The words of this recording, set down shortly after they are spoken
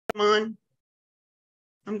Come on.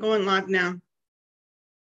 I'm going live now.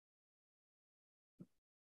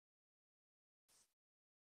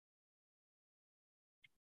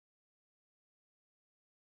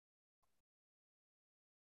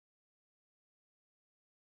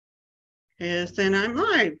 Yes, and I'm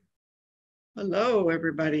live. Hello,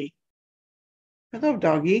 everybody. Hello,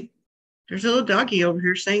 doggy. There's a little doggy over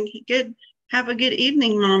here saying he could have a good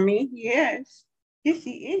evening, mommy. Yes. Yes,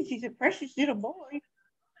 he is. He's a precious little boy.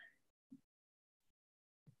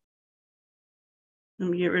 Let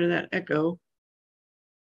me get rid of that echo.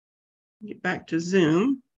 Get back to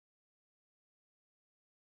Zoom.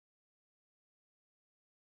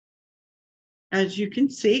 As you can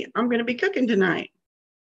see, I'm going to be cooking tonight.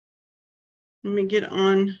 Let me get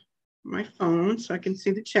on my phone so I can see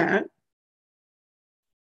the chat.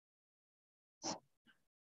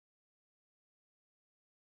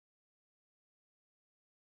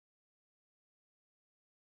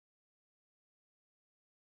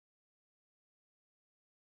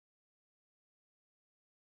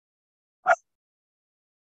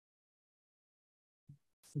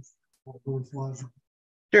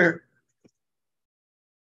 Sure.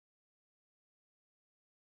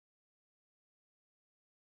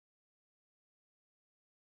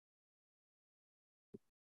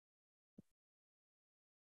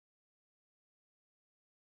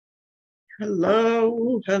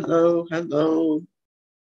 Hello, hello, hello.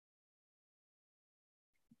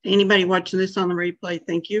 Anybody watching this on the replay,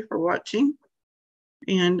 thank you for watching.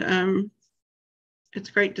 And it's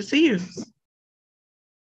great to see you.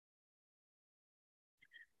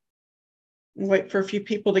 I'll wait for a few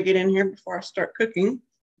people to get in here before I start cooking.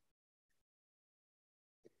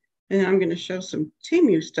 And I'm going to show some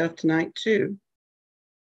TEMU stuff tonight too.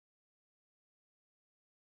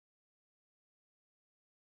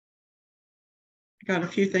 Got a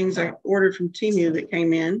few things I ordered from TEMU that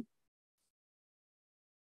came in.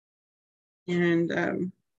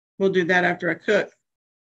 And we'll do that after I cook.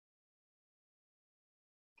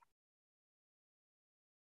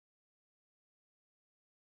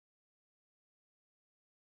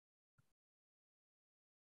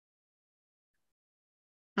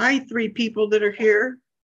 Hi, 3 people that are here.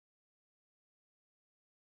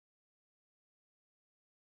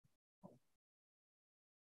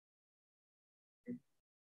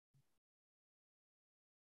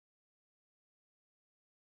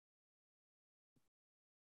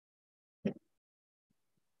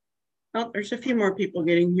 Oh, there's a few more people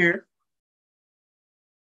getting here.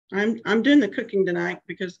 I'm doing the cooking tonight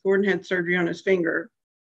because Gordon had surgery on his finger.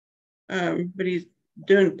 But he's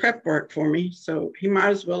doing prep work for me, so he might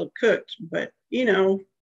as well have cooked. But, you know,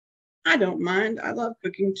 I don't mind. I love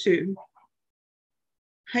cooking too.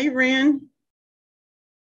 Hey, Ren.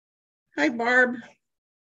 Hi, Barb.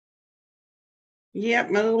 Yep,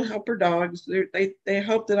 my little helper dogs. They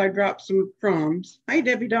hope that I drop some crumbs. Hey,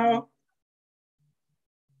 Debbie doll.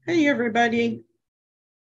 Hey, everybody.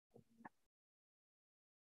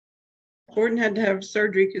 Gordon had to have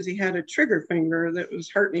surgery because he had a trigger finger that was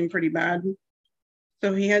hurting him pretty bad.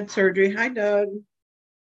 So he had surgery. Hi, Doug.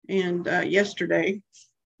 And yesterday,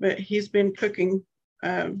 but he's been cooking.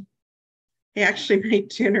 He actually made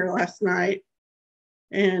dinner last night,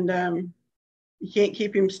 and you can't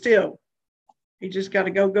keep him still. He just got to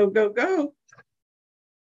go, go, go, go.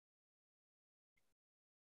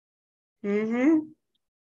 Mm-hmm.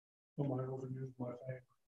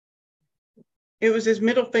 It was his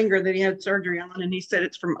middle finger that he had surgery on, and he said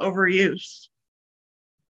it's from overuse.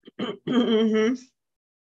 Mm-hmm.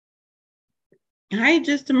 Hi,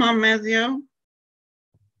 just a mom, Mazio.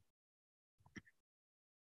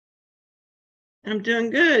 I'm doing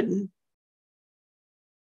good.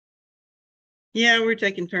 Yeah, we're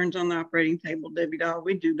taking turns on the operating table, Debbie doll.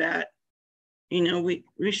 We do that. You know, we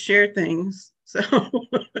share things. So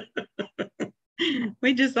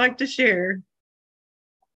we just like to share.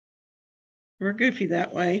 We're goofy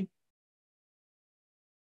that way.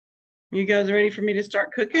 You guys ready for me to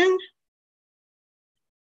start cooking?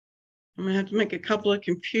 I'm gonna have to make a couple of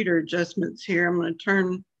computer adjustments here. I'm gonna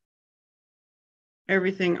turn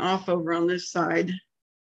everything off over on this side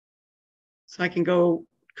so I can go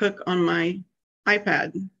cook on my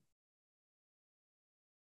iPad.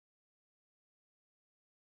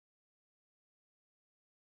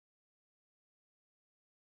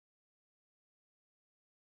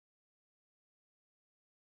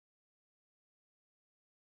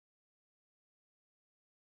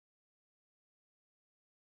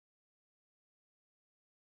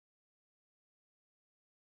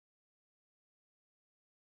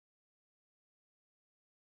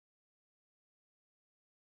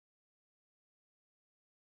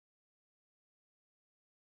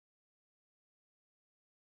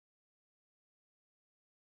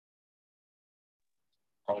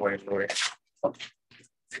 wait.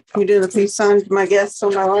 You do the peace sign to my guests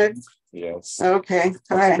on my live? Yes. Okay.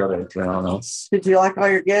 All right. Did you like all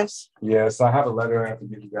your gifts? Yes, I have a letter I have to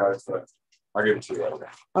give you guys, but I'll give it to you later.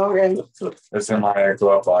 Okay. It's in my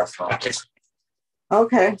glove box.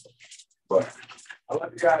 Okay. But I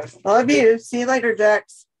love you guys. I love you. See you later,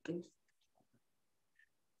 Jax.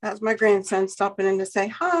 That's my grandson stopping in to say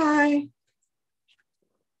hi.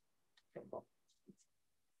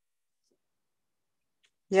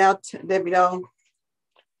 Yeah, Debbie doll.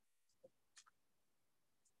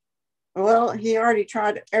 Well, he already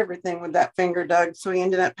tried everything with that finger, Doug, so he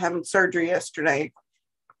ended up having surgery yesterday.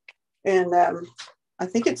 And I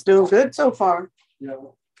think it's doing good so far. Yeah.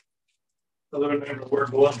 Other than having to wear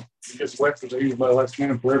gloves, it gets wet because I use my left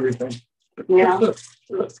hand for everything. Yeah.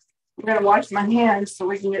 I'm going to wash my hands so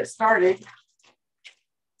we can get started.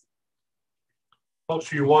 Make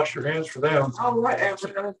sure you wash your hands for them. Oh,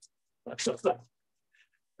 whatever.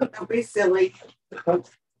 Don't be silly. Don't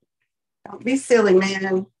be silly,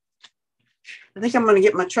 man. I think I'm going to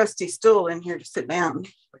get my trusty stool in here to sit down.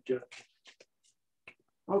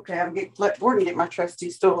 Okay, I'll let Gordon get my trusty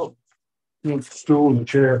stool. The stool and the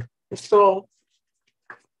chair. The stool.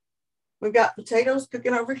 We've got potatoes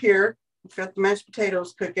cooking over here. We've got the mashed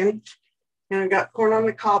potatoes cooking. And I've got corn on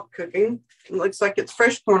the cob cooking. It looks like it's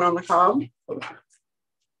fresh corn on the cob.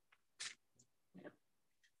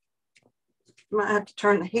 Might have to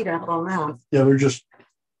turn the heat up on that. Yeah, they're just.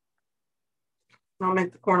 I'll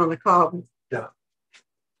make the corn on the cob. Yeah.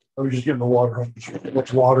 I was just getting the water on.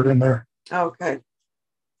 What's water in there? Okay.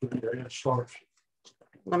 Yeah, it starts.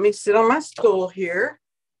 Let me sit on my stool here.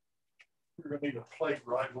 You're gonna need a plate,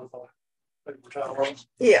 right, with a paper towel on?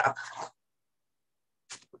 Yeah.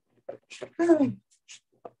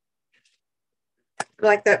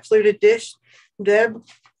 Like that fluted dish, Debbie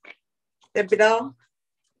doll.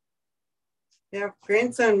 Yeah,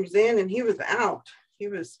 grandson was in and he was out. He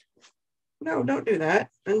was, no, don't do that.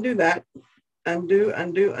 Undo that. Undo.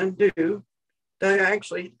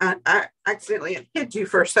 I accidentally hit you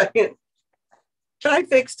for a second, but I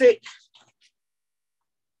fixed it.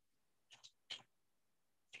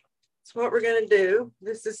 So what we're gonna do,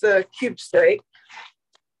 this is a cube steak.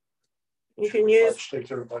 You can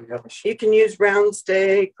use round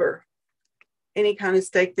steak or any kind of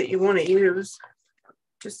steak that you want to use.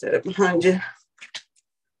 Just set it behind you.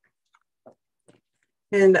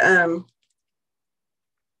 And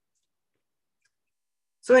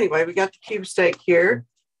so anyway, we got the cube steak here.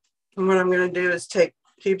 And what I'm going to do is take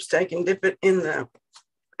cube steak and dip it in the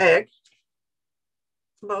egg,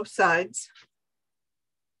 both sides.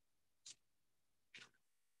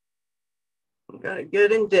 Got it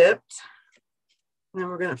good and dipped. Now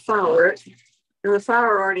we're going to flour it. And the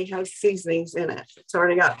flour already has seasonings in it. It's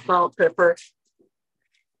already got salt, pepper,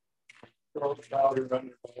 garlic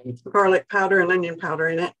powder, and onion powder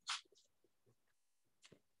in it.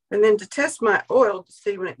 And then to test my oil to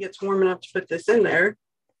see when it gets warm enough to put this in there,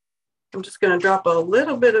 I'm just going to drop a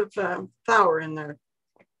little bit of flour in there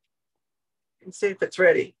and see if it's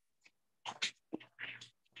ready.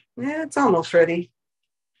 Yeah, it's almost ready.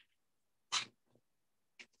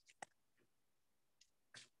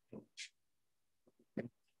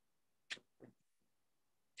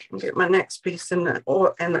 I'll get my next piece in the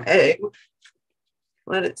oil and the egg.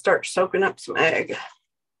 Let it start soaking up some egg.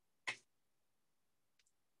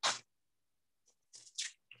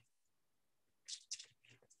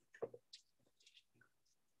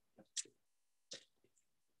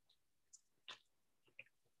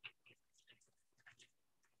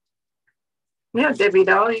 Yeah, Debbie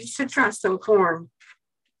doll, you should try some corn.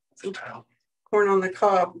 Some corn on the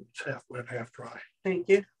cob. It's half wet, half dry. Thank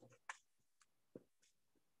you.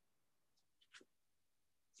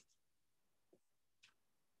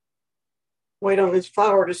 Wait on this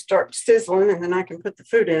flour to start sizzling, and then I can put the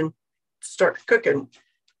food in to start cooking.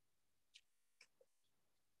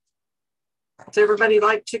 Does everybody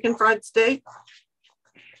like chicken fried steak?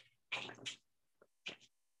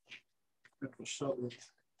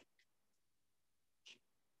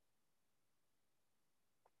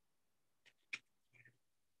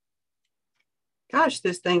 Gosh,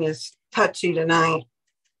 this thing is touchy tonight.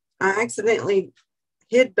 I accidentally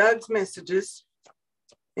hid Doug's messages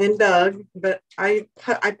and Doug, but I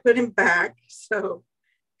put him back, so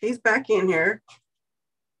he's back in here.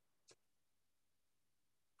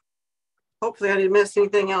 Hopefully I didn't mess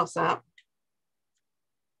anything else up.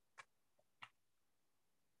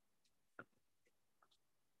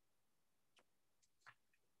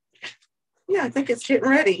 Yeah, I think it's getting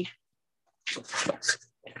ready. I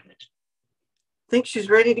think she's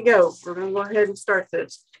ready to go. We're going to go ahead and start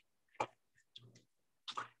this.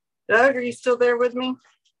 Doug, are you still there with me?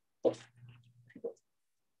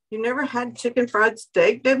 You never had chicken fried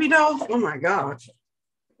steak, Debbie Doll? Oh my gosh.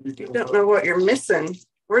 You don't know what you're missing.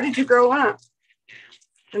 Where did you grow up?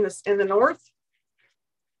 In the north?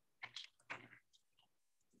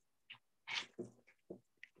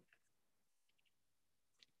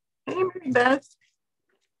 Hey, Mary Beth.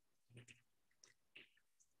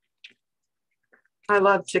 I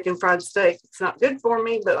love chicken fried steak. It's not good for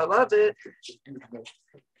me, but I love it.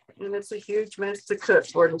 And it's a huge mess to cook,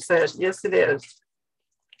 Gordon said. Yes, it is.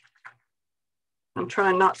 I'm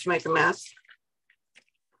trying not to make a mess.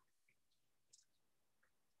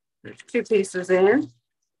 There's 2 pieces in.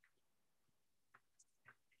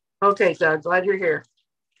 Okay, Doug, glad you're here.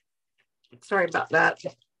 Sorry about that.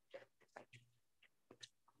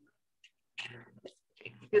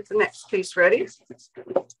 Get the next piece ready.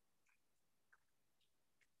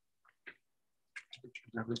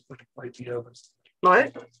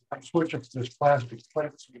 What? I'm switching to this plastic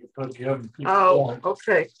plate so you can put the oven. Oh,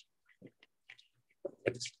 okay.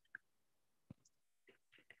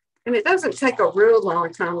 And it doesn't take a real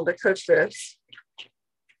long time to cook this.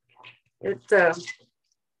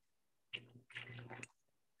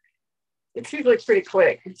 It's usually pretty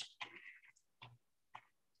quick.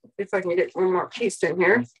 If I can get one more piece in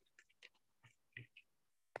here.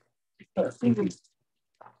 I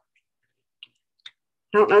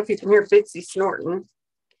don't know if you can hear Bitsy snorting.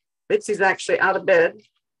 Bitsy's actually out of bed.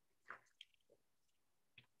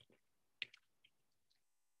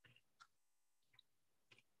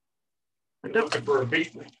 I don't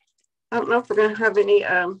know if we're going to have any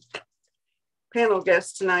panel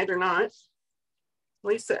guests tonight or not.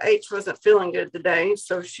 Lisa H wasn't feeling good today,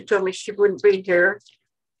 so she told me she wouldn't be here.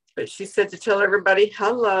 But she said to tell everybody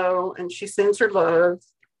hello, and she sends her love.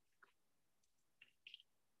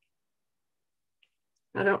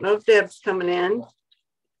 I don't know if Deb's coming in.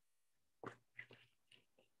 I'm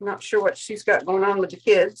not sure what she's got going on with the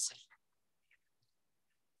kids.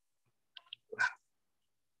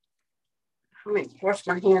 Let me wash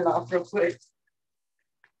my hand off real quick.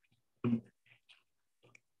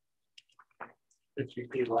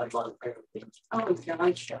 Oh,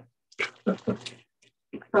 gosh.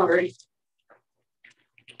 Sorry.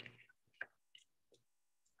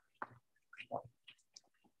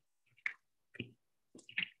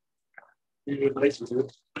 I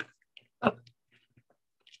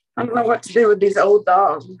don't know what to do with these old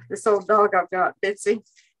dogs. This old dog I've got, Bitsy,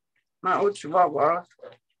 my old Chihuahua.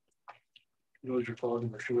 Yeah,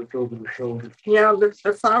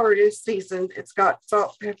 the flour is seasoned. It's got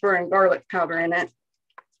salt, pepper, and garlic powder in it.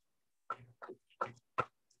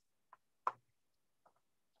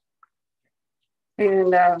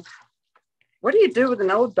 And what do you do with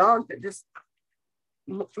an old dog that just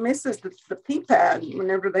misses the pee pad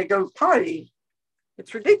whenever they go potty?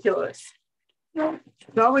 It's ridiculous.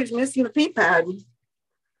 She's always missing the pee pad.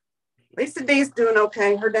 Lisa D's doing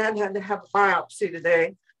okay. Her dad had to have a biopsy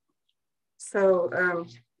today. So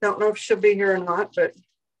don't know if she'll be here or not, but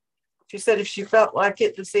she said if she felt like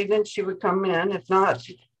it this evening, she would come in. If not,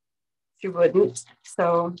 she wouldn't.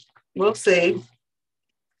 So we'll see.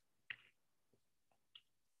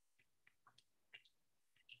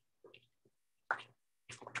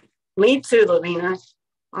 Me too, Lavina.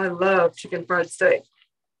 I love chicken fried steak.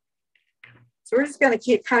 So we're just going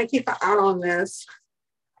to kind of keep an eye on this.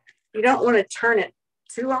 You don't want to turn it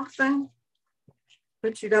too often,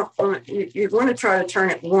 but you don't want you want to try to turn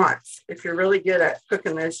it once. If you're really good at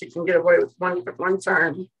cooking this, you can get away with one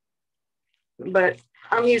turn. But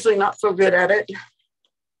I'm usually not so good at it.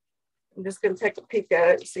 I'm just going to take a peek at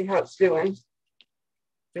it and see how it's doing.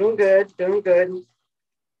 Doing good, doing good.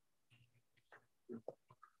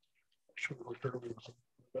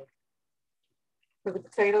 For the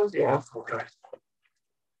potatoes, yeah. Okay.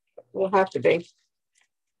 We'll have to be.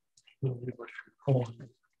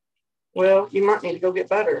 Well, you might need to go get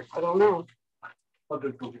butter. I don't know.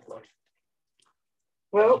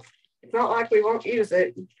 Well, it's not like we won't use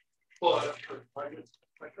it.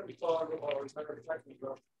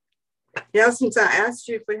 Yeah, since I asked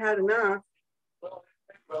you if we had enough.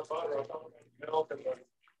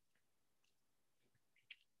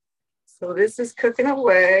 So this is cooking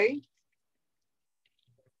away.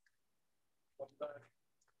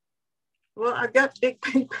 Well, I've got big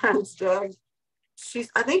pea pans, Doug.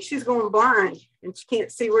 I think she's going blind and she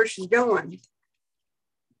can't see where she's going.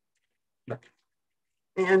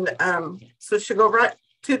 And so she'll go right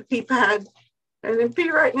to the pea pad and then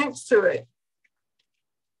pee right next to it.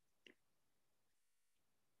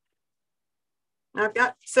 I've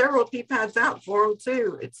got several pea pads out for them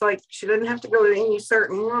too. It's like she doesn't have to go to any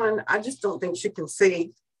certain one. I just don't think she can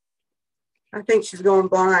see. I think she's going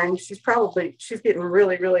blind. She's getting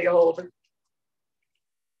really, really old.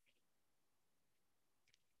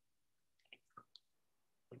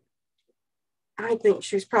 I think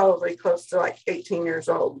she's probably close to like 18 years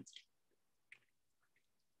old.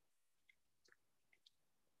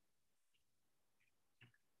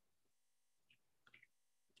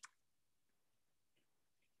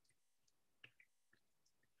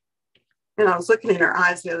 And I was looking at her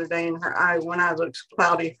eyes the other day, and one eye looks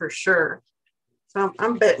cloudy for sure. So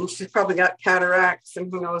I'm betting she's probably got cataracts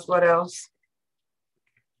and who knows what else.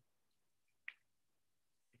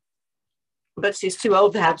 But she's too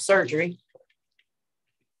old to have surgery.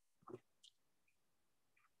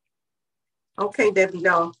 Okay, Debbie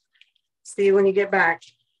doll. See you when you get back.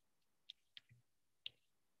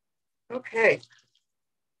 Okay.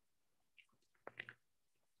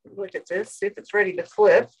 Look at this, see if it's ready to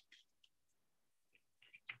flip.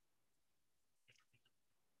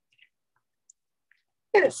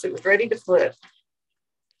 Yes, it was ready to flip.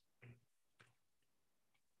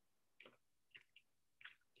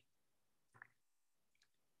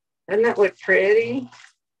 Doesn't that look pretty?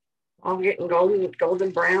 All getting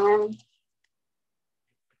golden brown.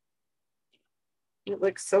 It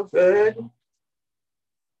looks so good.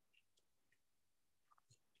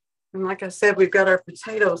 And like I said, we've got our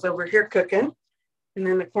potatoes over here cooking. And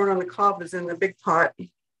then the corn on the cob is in the big pot.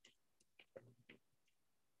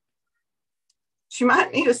 She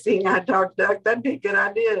might need a seeing-eyed dog, Doug. That'd be a good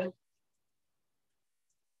idea.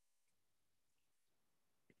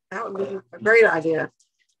 That would be a great idea.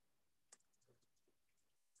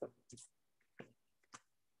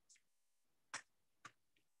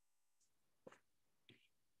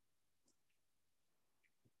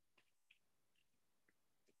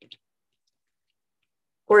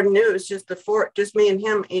 Gordon knew it was just me and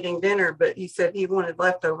him eating dinner, but he said he wanted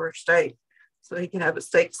leftover steak so he can have a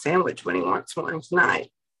steak sandwich when he wants one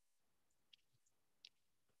tonight.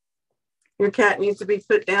 Your cat needs to be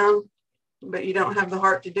put down, but you don't have the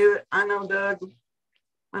heart to do it. I know, Doug.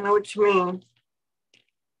 I know what you mean.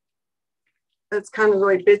 That's kind of the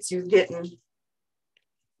way Bitsy's getting.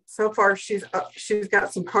 So far, she's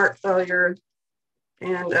got some heart failure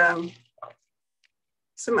and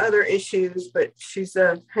some other issues, but she's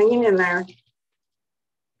hanging in there.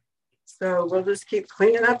 So we'll just keep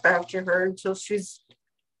cleaning up after her until she's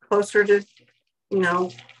closer to,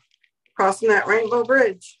 crossing that rainbow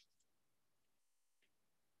bridge.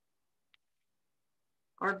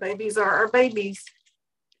 Our babies are our babies.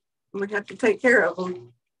 We have to take care of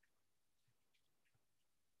them.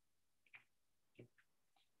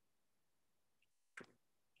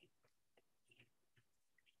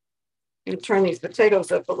 I'm gonna turn these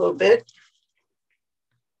potatoes up a little bit.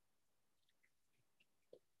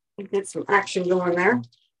 Get some action going there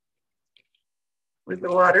with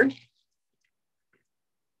the water.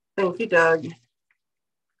 Thank you, Doug.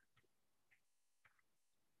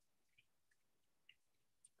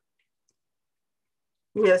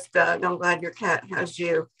 Yes, Doug, I'm glad your cat has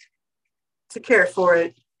you to care for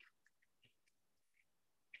it.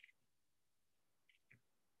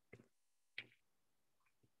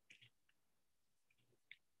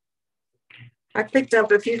 I picked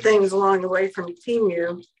up a few things along the way from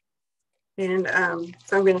TEMU, and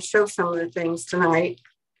so I'm going to show some of the things tonight.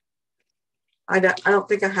 I don't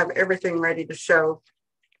think I have everything ready to show,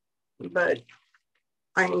 but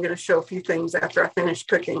I am going to show a few things after I finish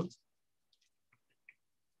cooking.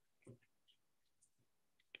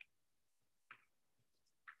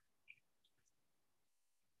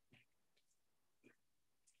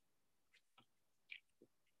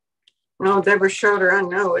 No one's ever showed her. I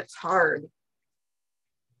know it's hard.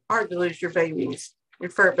 Hard to lose your babies, your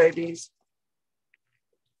fur babies.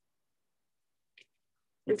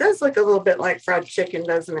 It does look a little bit like fried chicken,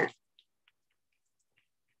 doesn't it?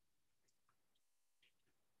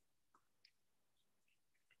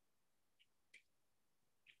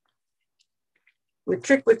 The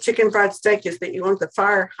trick with chicken fried steak is that you want the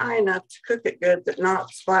fire high enough to cook it good, but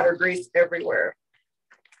not splatter grease everywhere.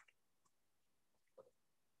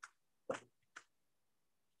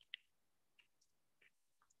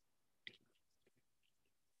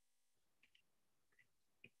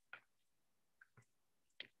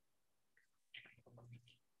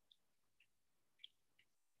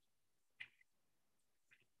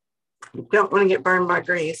 You don't want to get burned by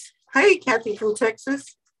grease. Hey, Kathy from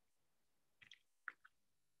Texas.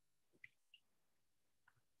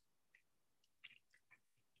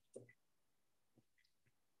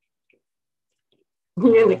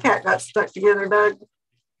 You and the cat got stuck together, Doug.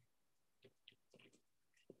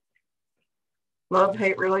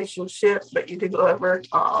 Love-hate relationship, but you do love her.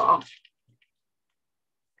 Aw.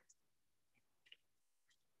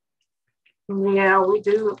 Yeah, we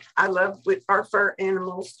do. I love with our fur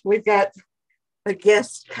animals. We've got a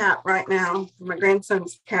guest cat right now, my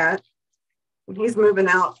grandson's cat. He's moving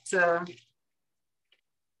out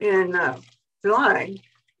in July.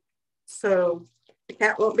 So the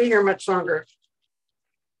cat won't be here much longer.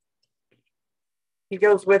 He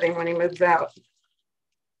goes with him when he moves out.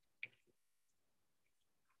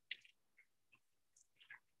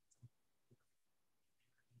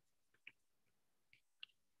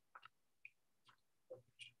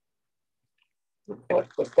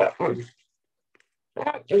 With that one.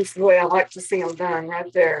 That is the way I like to see them done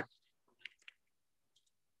right there.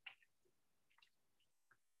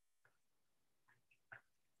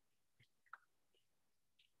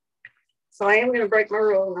 So I am going to break my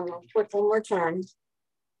rule and I'm going to flip one more time.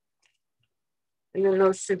 And then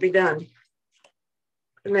those should be done.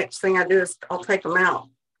 The next thing I do is I'll take them out.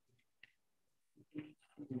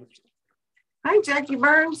 Hi, Jackie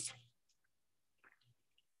Burns.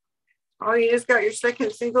 Oh, you just got your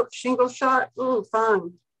second shingle shot? Ooh,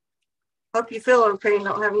 fun. Hope you feel okay and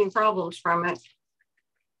don't have any problems from it.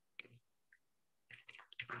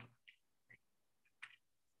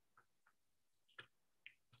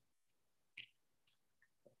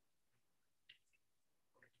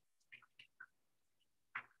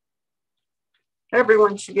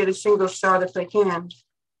 Everyone should get a shingle shot if they can,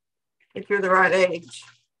 if you're the right age.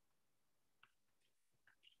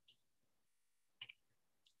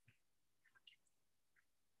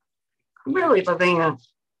 Really, Lavina?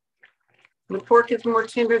 The pork is more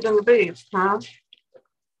tender than the beef, huh?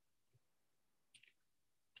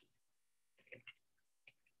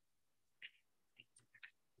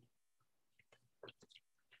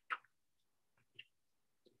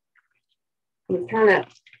 You kind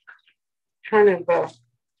of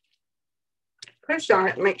push on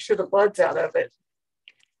it and make sure the blood's out of it.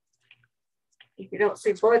 If you don't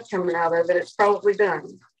see blood coming out of it, it's probably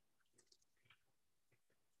done.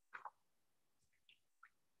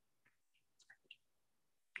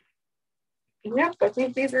 Yep, I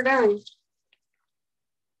think these are done.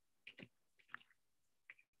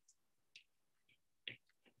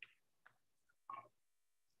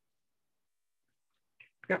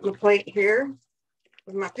 Got my plate here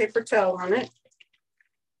with my paper towel on it.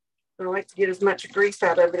 I like to get as much grease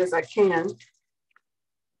out of it as I can.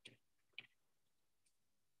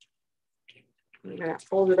 I'm going to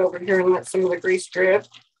fold it over here and let some of the grease drip.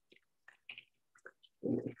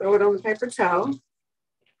 Throw it on the paper towel.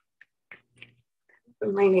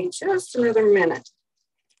 We may need just another minute.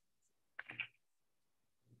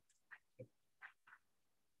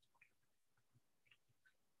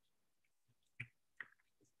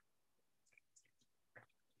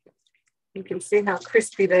 You can see how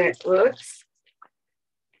crispy that looks.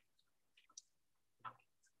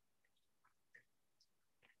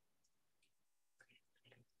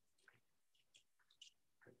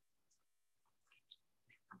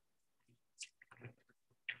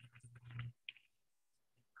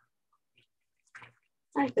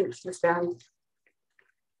 I think she's done.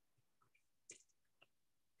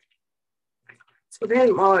 So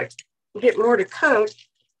then while I get more to cook,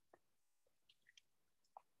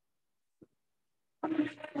 I'm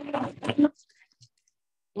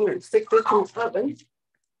going to stick this in the oven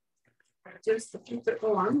just to keep it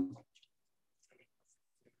warm.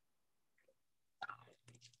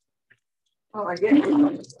 While I get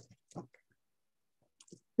the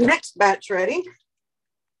next batch ready,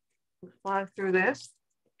 fly through this.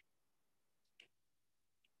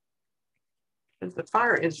 Because the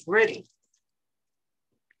fire is ready.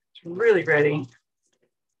 It's really ready.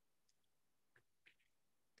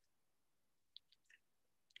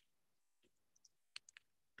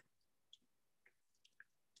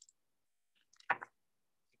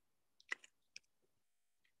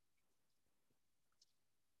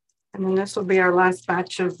 And then this will be our last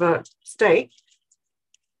batch of steak.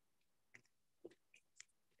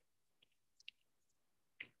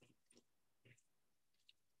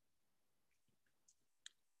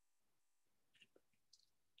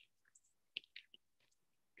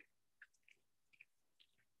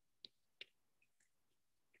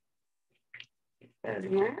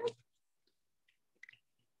 There.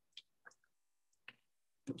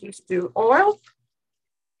 Just do oil.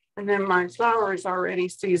 And then my flour is already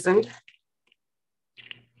seasoned.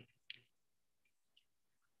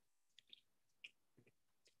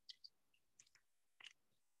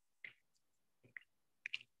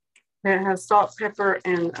 It has salt, pepper,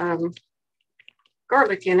 and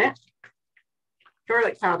garlic in it,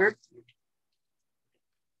 garlic powder.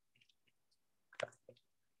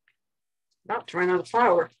 About to run out of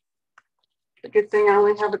flour. A good thing I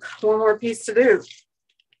only have one more piece to do.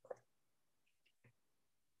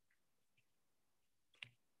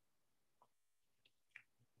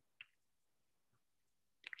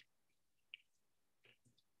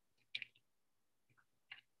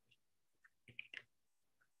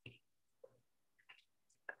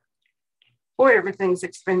 Boy, everything's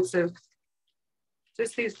expensive.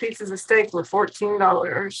 Just these pieces of steak were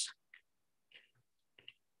 $14. It's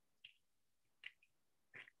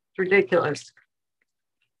ridiculous.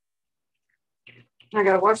 I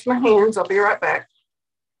gotta wash my hands. I'll be right back.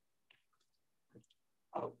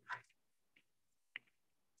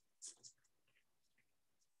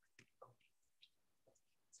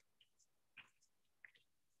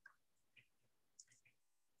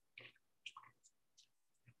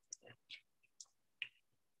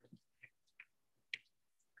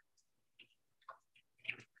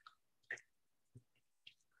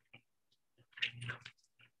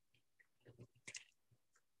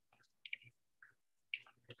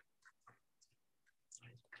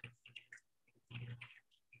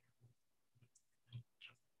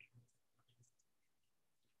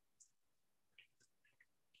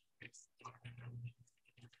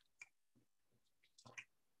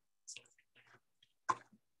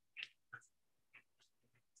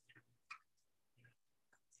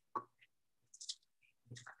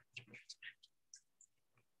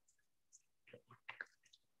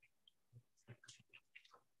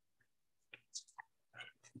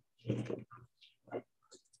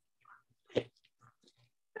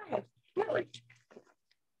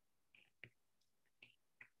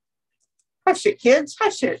 Hush it, kids.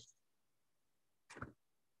 Hush it.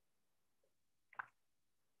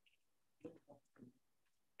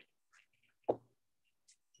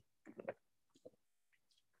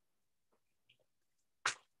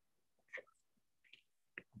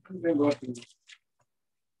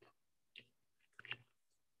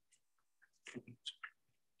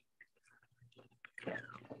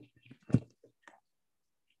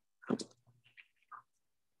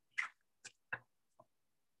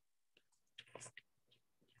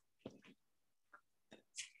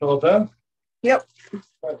 All done? Yep.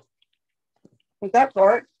 With that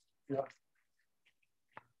part. Yeah.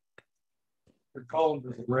 You're calling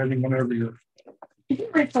this ready whenever you're. You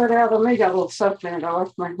reach that out of me, got a little soap in it. I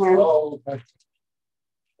left my hand. Oh, okay.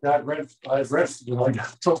 Yeah, I rested it. I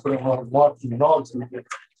got something when I was watching the dogs.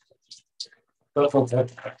 That's okay.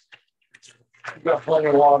 You got plenty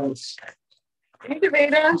of waters. Hey,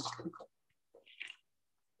 Davida.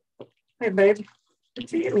 Hey, babe. Did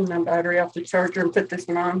you get me my battery off the charger and put this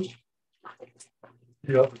one on?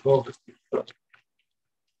 Yeah, go.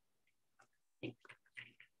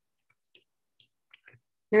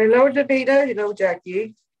 Hello, Davida. Hello,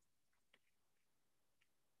 Jackie.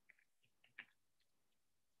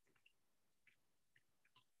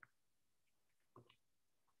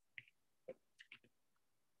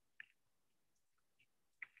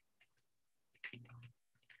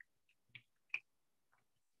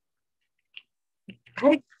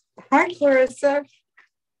 Hi, Clarissa.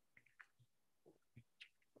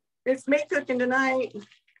 It's me cooking tonight.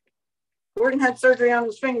 Gordon had surgery on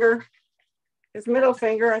his finger, his middle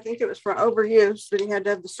finger. I think it was from overuse that he had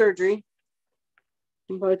to have the surgery.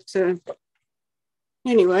 But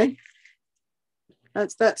anyway,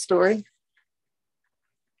 that's that story.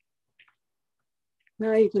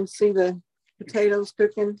 Now you can see the potatoes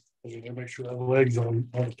cooking. You gotta make sure the legs on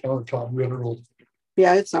the countertop really.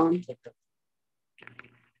 Yeah, it's on.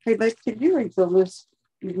 Hey, babe, could you refill this?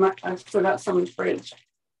 I put out some in the fridge.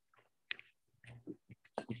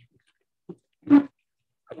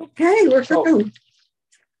 Okay, we're cooking.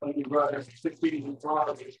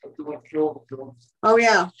 Oh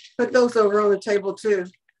yeah, put those over on the table too.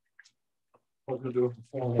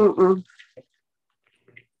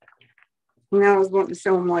 Now I was wanting to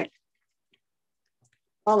show them like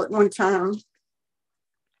all at one time.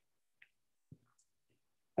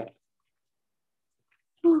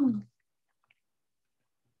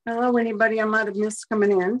 Hello, anybody I might have missed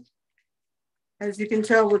coming in. As you can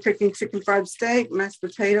tell, we're cooking chicken fried steak, mashed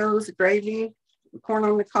potatoes, gravy, corn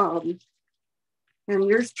on the cob. And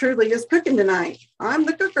yours truly is cooking tonight. I'm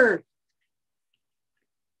the cooker.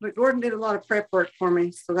 But Gordon did a lot of prep work for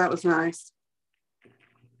me, so that was nice.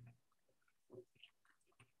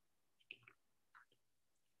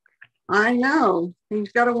 I know.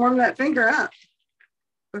 He's got to warm that finger up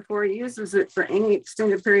before he uses it for any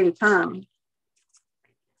extended period of time,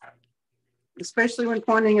 especially when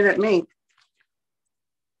pointing it at me.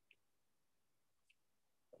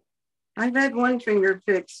 I've had one finger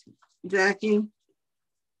fixed, Jackie.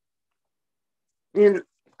 And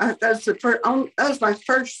that was my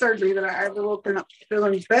first surgery that I ever woken up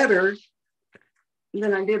feeling better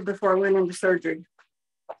than I did before I went into surgery.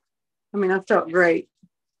 I mean, I felt great.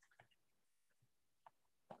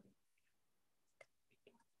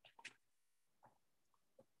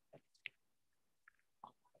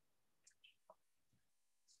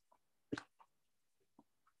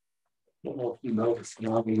 don't know if you noticed,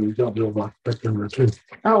 now we don't do a lot of picking or two.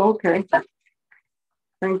 Oh, okay.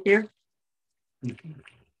 Thank you.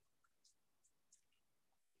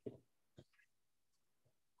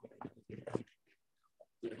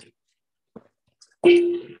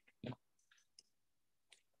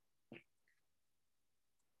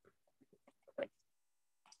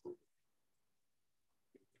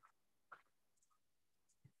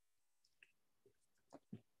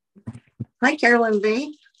 Hi, Carolyn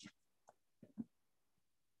V.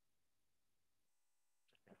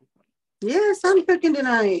 Yes, I'm cooking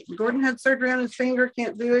tonight. Gordon had surgery on his finger,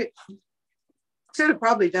 can't do it. Should have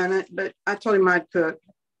probably done it, but I told him I'd cook.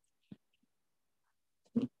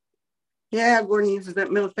 Yeah, Gordon uses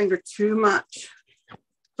that middle finger too much.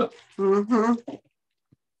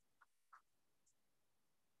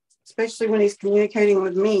 Especially when he's communicating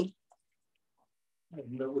with me.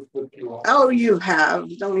 Oh, you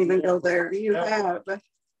have. Don't even go there. You have.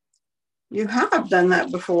 You have done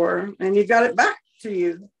that before, and you got it back to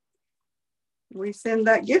you. We send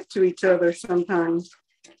that gift to each other sometimes.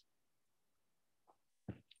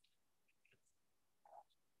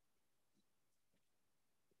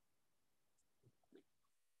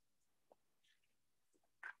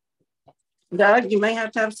 Doug, you may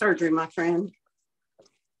have to have surgery, my friend.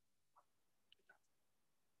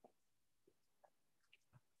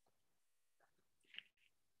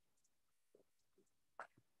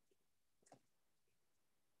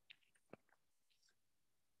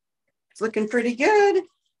 It's looking pretty good.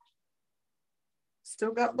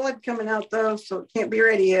 Still got blood coming out though, so it can't be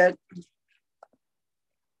ready yet.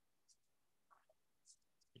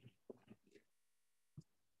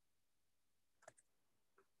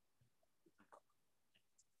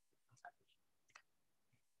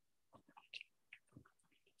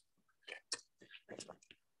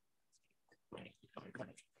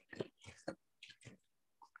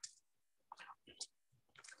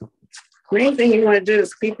 Main thing you want to do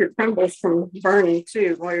is keep your crumbles from burning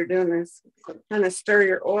too while you're doing this. Kind of stir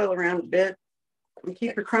your oil around a bit and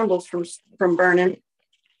keep your crumbles from burning,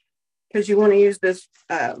 because you want to use this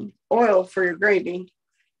oil for your gravy.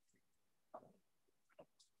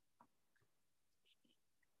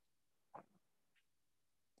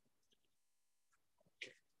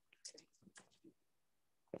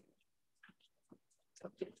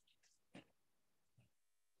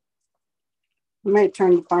 I may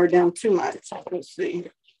turn the fire down too much. Let's see.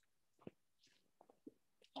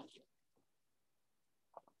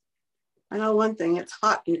 I know one thing, it's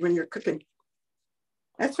hot when you're cooking.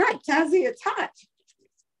 That's right, Tazzy, it's hot.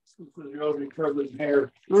 You're already covered in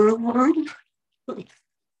hair. Hi,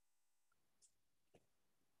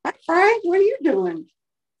 Frank, what are you doing?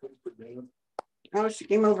 Oh, she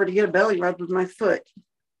came over to get a belly rub with my foot.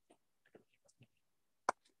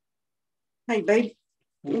 Hey, babe,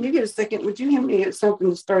 when you get a second, would you hand me something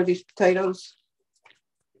to stir these potatoes?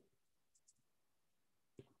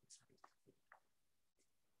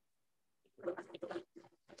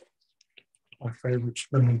 My favorite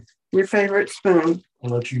spoon. Your favorite spoon?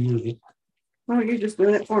 I'll let you use it. Oh, you're just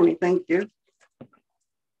doing it for me. Thank you.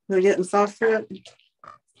 You're getting sauce for it?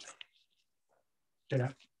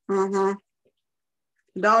 Yeah.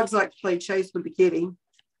 Dogs like to play chase with the kitty.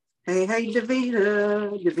 Hey, hey,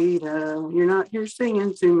 Davita, Davita, you're not here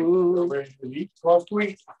singing to me. Ready to eat last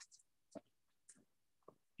week.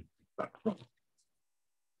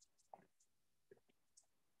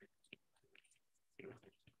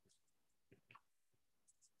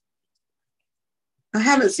 I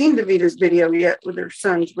haven't seen Davita's video yet with her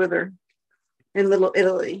sons with her in Little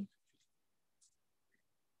Italy.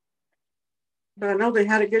 But I know they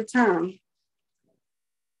had a good time.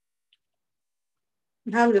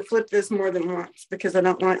 I'm having to flip this more than once because I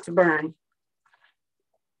don't want it to burn.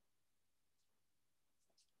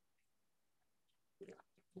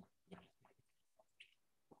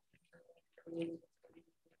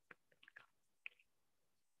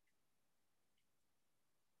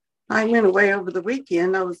 I went away over the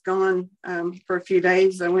weekend. I was gone for a few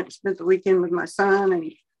days. I went and spent the weekend with my son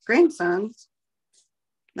and grandsons.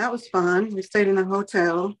 That was fun. We stayed in a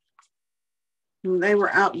hotel. And they were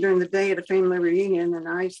out during the day at a family reunion, and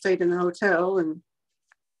I stayed in the hotel. And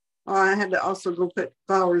I had to also go put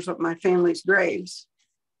flowers up my family's graves.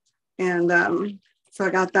 And so I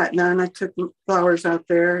got that done. I took flowers out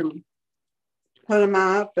there and put them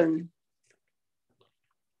up and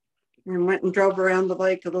went and drove around the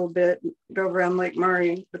lake a little bit, drove around Lake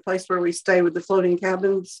Murray, the place where we stay with the floating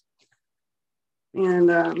cabins.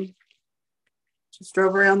 And just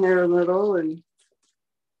drove around there a little and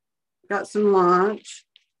got some lunch,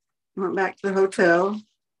 went back to the hotel.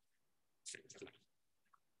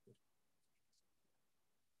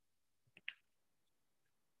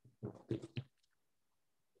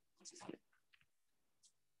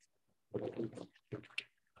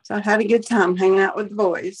 So I had a good time hanging out with the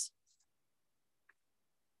boys.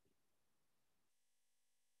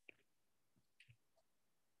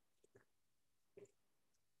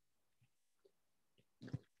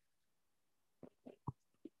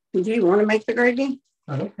 Do you want to make the gravy?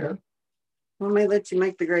 I don't care. Let me let you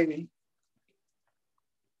make the gravy.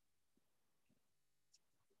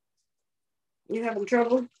 You having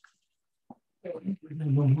trouble?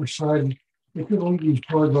 On which side? They could only use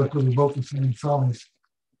plug like they're both the same size.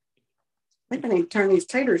 I think I need to turn these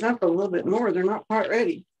taters up a little bit more. They're not quite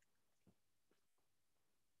ready.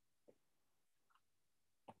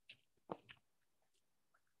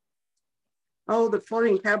 Oh, the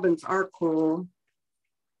floating cabins are cool.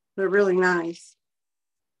 They're really nice.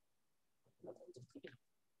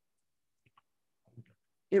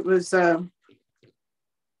 It was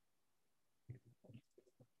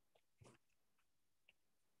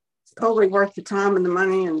totally worth the time and the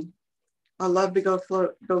money, and I love to go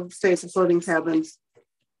stay at the floating cabins.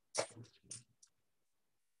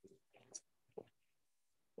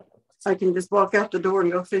 I can just walk out the door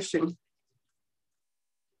and go fishing.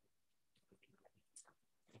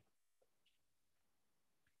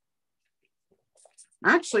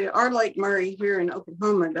 Actually, our Lake Murray here in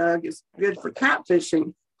Oklahoma, Doug, is good for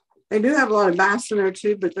catfishing. They do have a lot of bass in there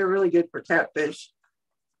too, but they're really good for catfish.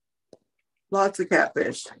 Lots of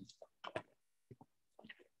catfish.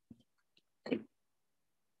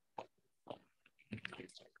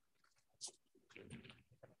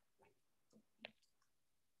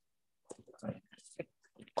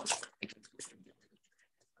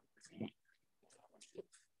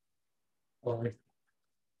 Sorry.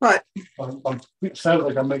 What? It sounds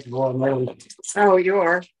like I'm making a lot of noise. Oh, you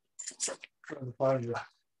are. Trying to find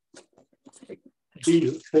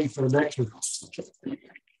the thing for the next one.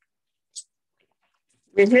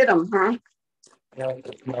 You hit them, huh? Yeah,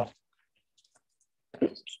 yeah.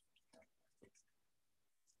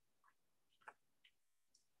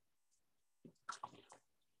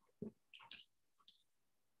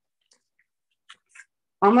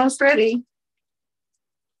 Almost ready.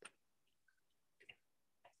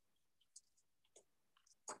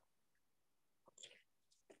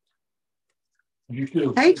 You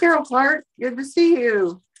too. Hey, Carol Clark. Good to see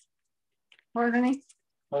you. What, honey?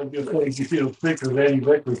 I just think you feel thicker than any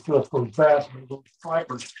liquid stuff goes fast, but those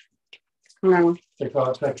fibers, No. they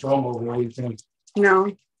call it textile over the weekend.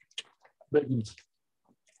 No. Big ones.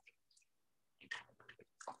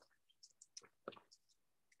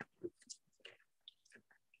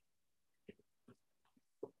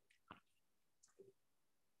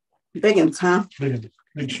 Big ones, huh?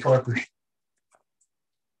 Big stripers.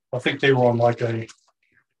 I think they were on like a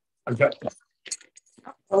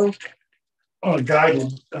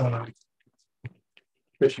guided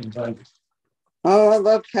fishing thing. Oh, I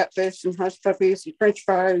love catfish and hush puppies and French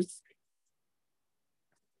fries.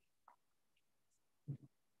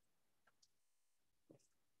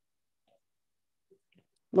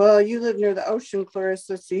 Well, you live near the ocean,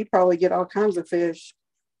 Clarissa, so you probably get all kinds of fish.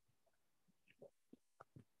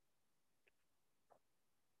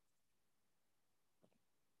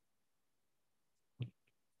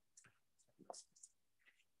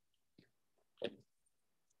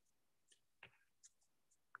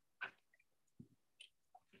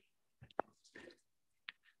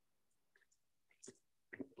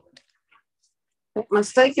 My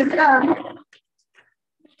steak is done.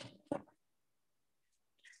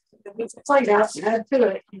 Get the plate out and add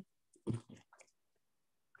to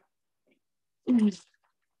it.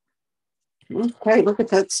 Okay, look at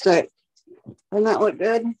that steak. Doesn't that look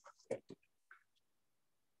good?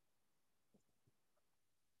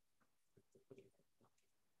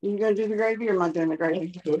 You gonna do the gravy or am I doing the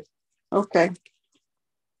gravy? Okay.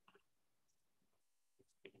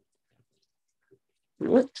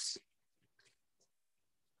 Whoops.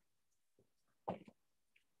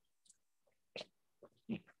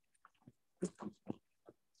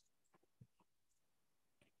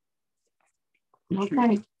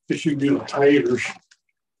 Okay. Just you do the taters.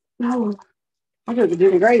 No, I gotta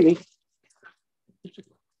do the gravy.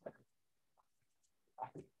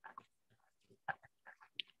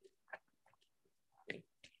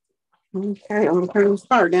 Okay, I'm gonna turn the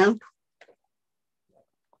fire down.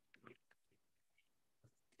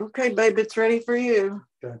 Okay, babe, it's ready for you.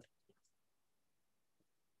 Okay.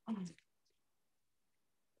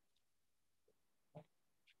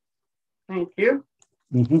 Thank you.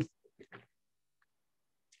 Mm-hmm.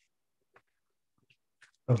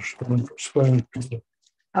 Spoon.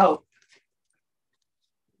 Oh.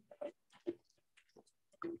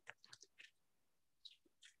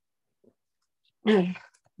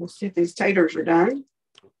 Let's see if these taters are done.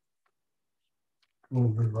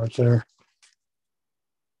 Right there.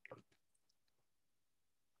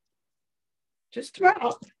 Just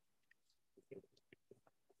about.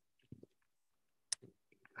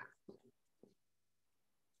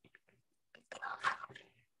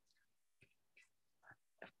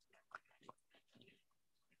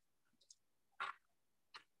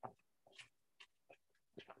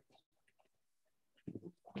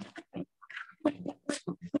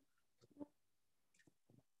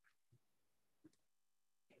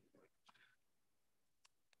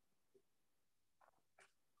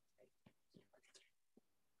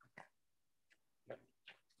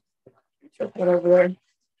 Put that over there.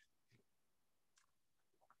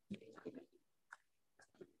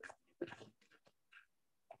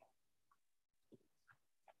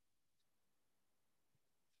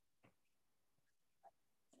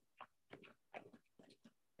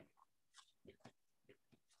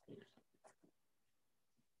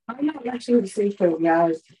 I'm not much into seafood,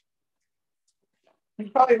 guys. There's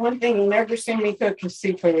probably one thing you'll never see me cook is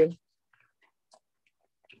seafood.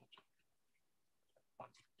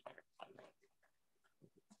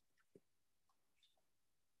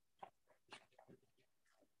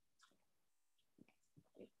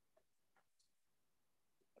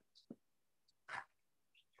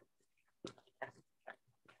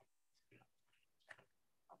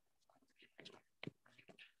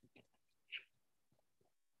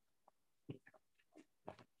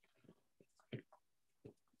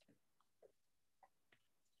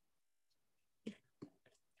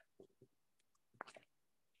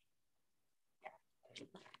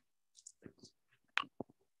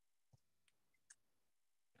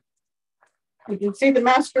 You can see the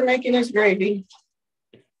master making his gravy.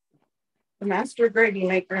 The master gravy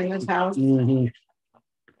maker in this house. Mm-hmm.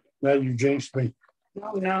 Now you jinxed me.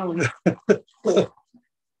 Oh, no.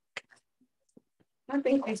 I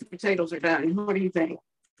think these potatoes are done. What do you think?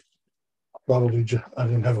 Probably just, I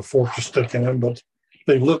didn't have a fork to stick in them, but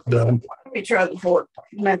they look done. Let me try the fork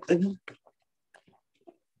method.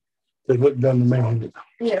 They look done to me.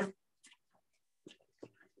 Yeah.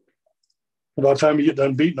 By the time you get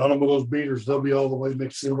done beating on them with those beaters, they'll be all the way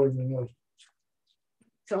mixed in with everything else.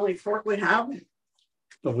 It's the only fork we have.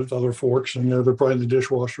 So there's other forks in there. They're probably in the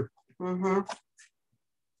dishwasher. Mm-hmm.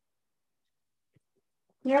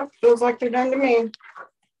 Yep, feels like they're done to me.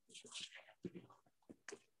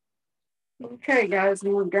 Okay, guys,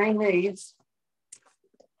 we'll drain these.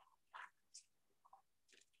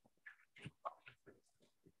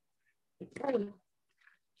 Okay.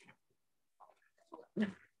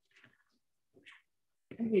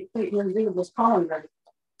 We put this colander.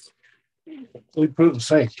 We put it in the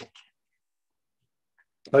sink.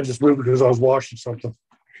 I just moved it because I was washing something.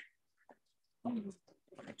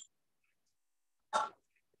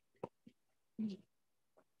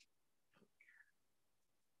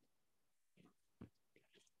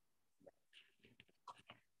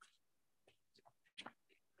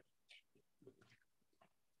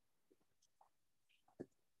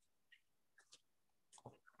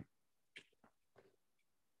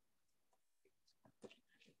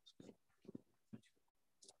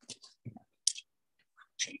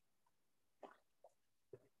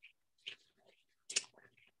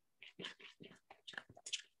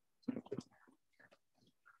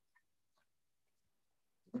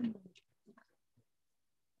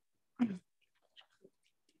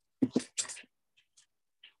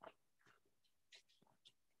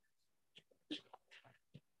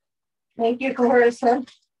 Thank you, Clarissa.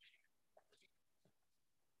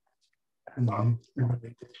 Oh,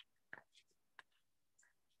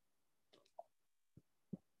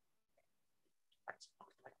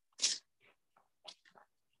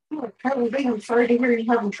 Kevin B, I'm sorry to hear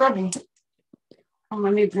you're having trouble. I'm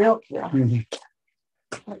gonna need milk here. Mm-hmm.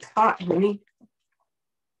 It's hot, honey.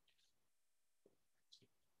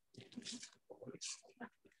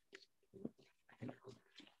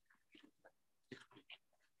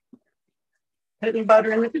 Putting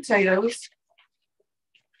butter in the potatoes.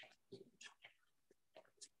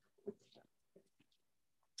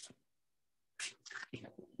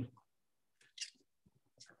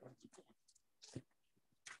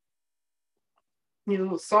 A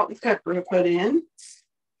little salt and pepper to put in.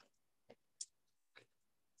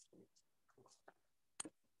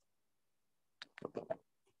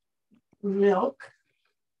 Milk.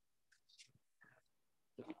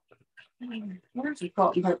 Where's the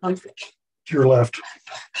salt and pepper? To your left.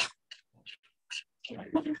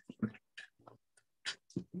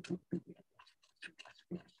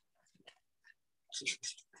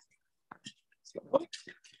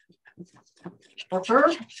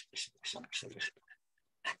 Pepper.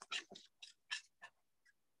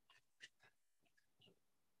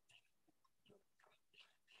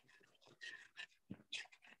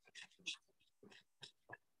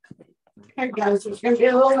 Okay, guys, there's going to be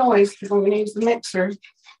a little noise because I'm going to use the mixer.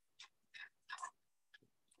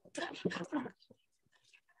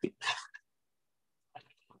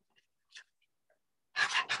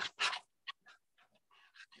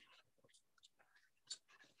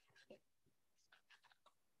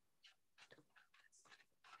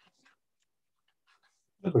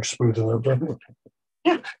 That looks smooth enough, doesn't it?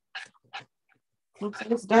 Yeah. Looks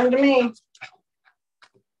like it's done to me.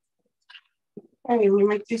 Okay, we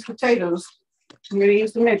make these potatoes. I'm going to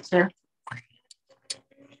use the mixer.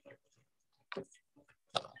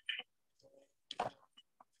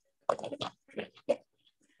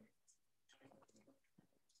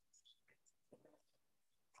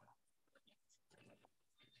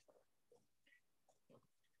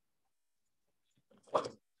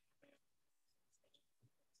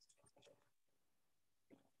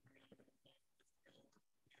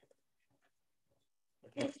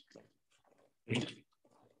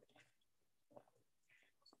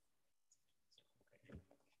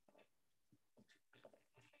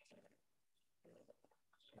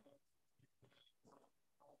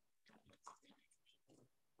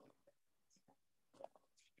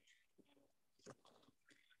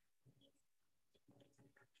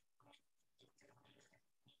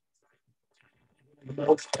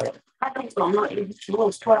 I think so. I'm not even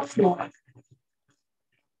close to 12 more.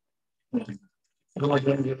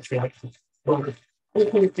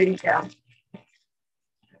 Yeah.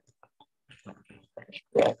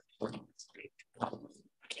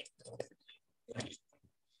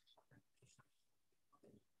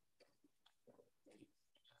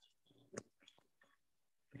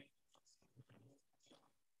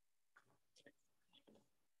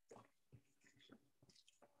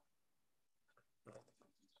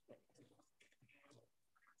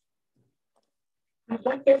 I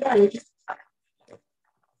think they're done.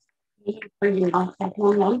 Bringing off that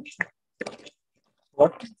one.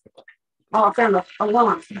 What? Oh, I found a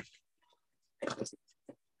lump.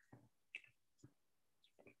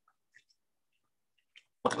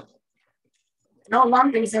 No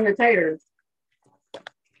lumpies in the taters.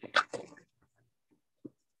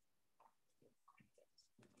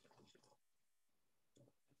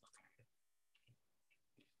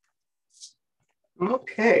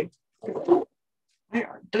 Okay. They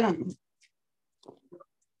are done.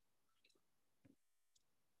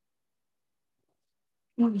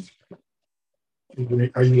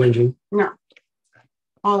 Are you leaving? No.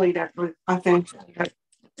 I'll eat after I finish.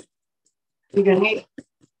 You gonna eat?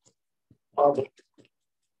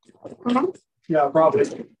 Yeah,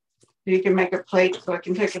 probably. You can make a plate so I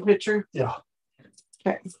can take a picture. Yeah.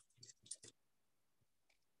 Okay.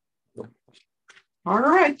 All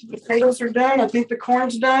right, the potatoes are done. I think the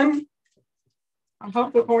corn's done. I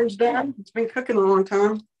hope the corn's done. It's been cooking a long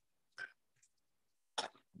time.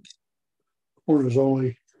 Corn is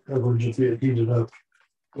only ever just get heated up.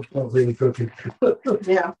 It's not really cooking.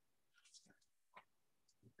 Yeah.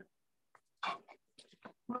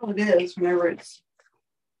 Well, it is whenever it's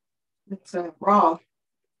raw.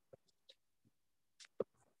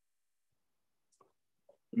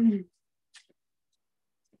 Mm.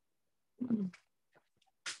 Mm.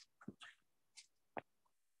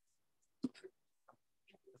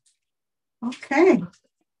 Okay.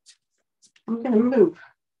 I'm gonna move.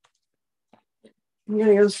 I'm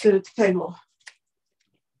gonna go sit at the table.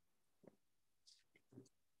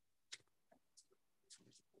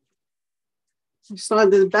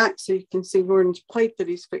 Slide to the back so you can see Gordon's plate that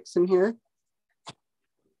he's fixing here.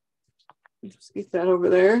 Just get that over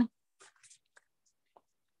there.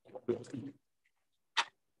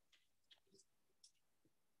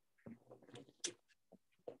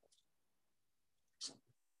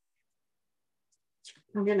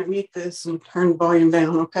 I'm gonna mute this and turn the volume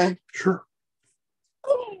down, okay? Sure.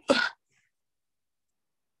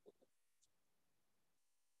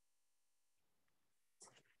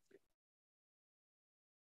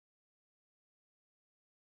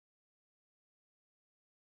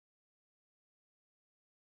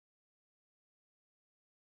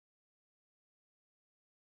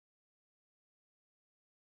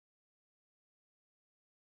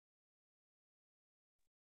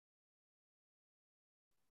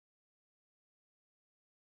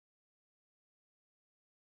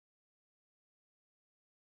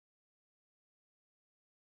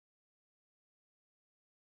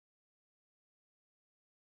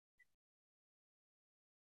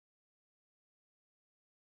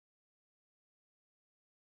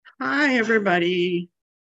 Hi, everybody.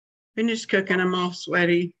 Finished cooking. I'm all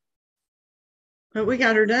sweaty. But we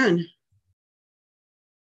got her done.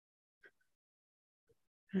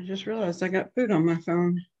 I just realized I got food on my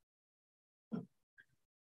phone.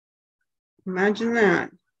 Imagine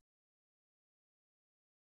that.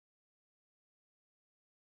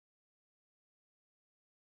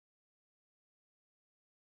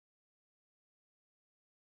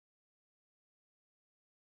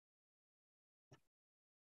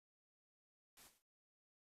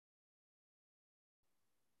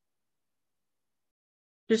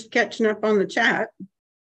 Just catching up on the chat.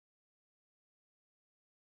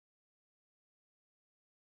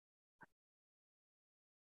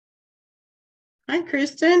 Hi,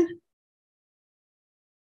 Kristen.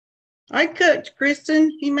 I cooked,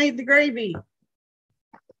 Kristen. He made the gravy.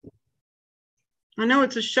 I know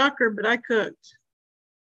it's a shocker, but I cooked.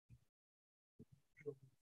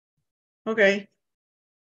 Okay.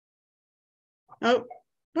 Oh,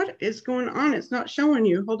 what is going on? It's not showing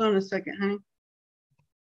you. Hold on a second, honey.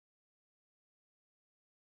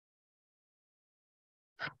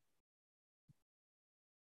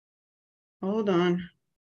 Hold on.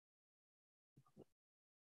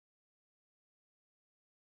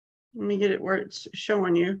 Let me get it where it's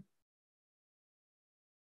showing you.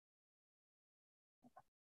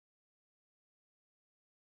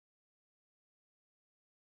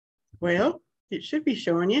 Well, it should be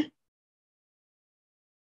showing you.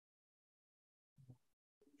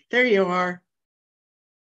 There you are.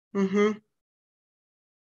 Mm-hmm.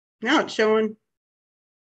 Now it's showing.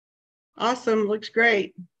 Awesome. Looks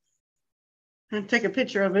great. I'll take a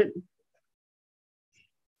picture of it.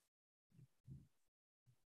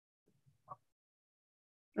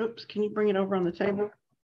 Oops, can you bring it over on the table?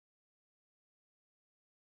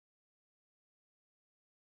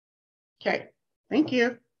 Okay, thank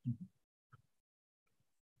you.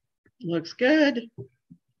 Looks good.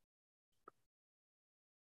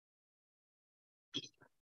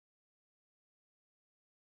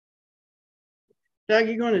 Doug,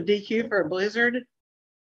 you going to DQ for a blizzard?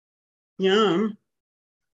 Yum.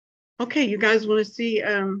 Okay, you guys want to see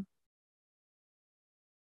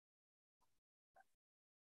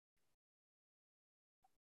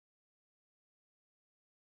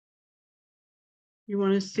you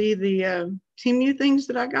want to see the TEMU things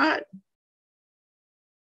that I got?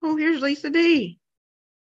 Oh, here's Lisa D.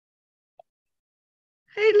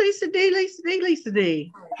 Hey, Lisa D, Lisa D, Lisa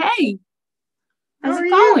D. Hey, how's How it are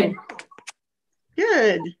going? You?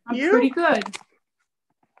 Good. I'm you? pretty good.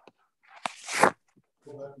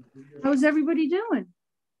 How's everybody doing?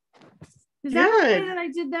 Is that okay Good. that I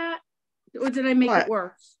did that? Or did I make What? it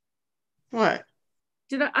worse? What?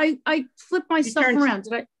 Did I flipped myself turned- around?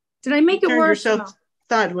 Did I make You it turned worse? or yourself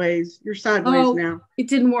sideways. You're sideways Oh. now. It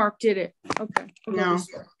didn't work, did it? Okay. I'll go No. this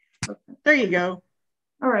way. Okay. There you go.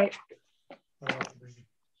 All right.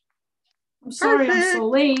 I'm sorry I'm so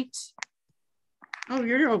late. Oh,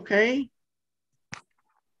 you're okay.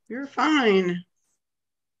 You're fine.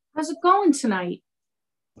 How's it going tonight?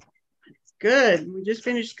 Good. We just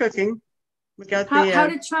finished cooking. We got How'd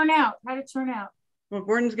the it turn out? How'd it turn out? well,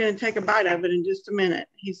 Gordon's going to take a bite of it in just a minute.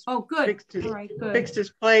 He's Oh, good. fixed his, All right, good. fixed his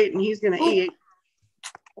plate and he's going to eat.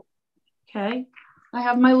 Okay. I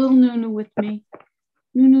have my little Nunu with me.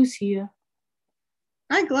 Nunu's here.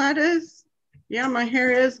 Hi, Gladys. Yeah, my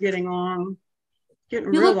hair is getting long.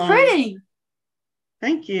 Getting You real look long. pretty.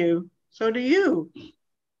 Thank you. So do you.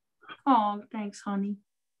 Oh, thanks, honey.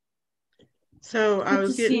 So I Good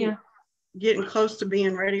was to see you. getting close to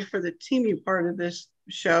being ready for the TEMU part of this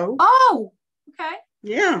show. Oh, okay.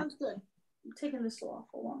 Yeah. Sounds good. I'm taking this off.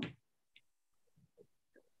 Hold on.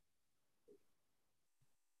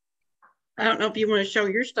 I don't know if you want to show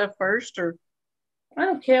your stuff first or I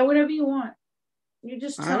don't care. Whatever you want. You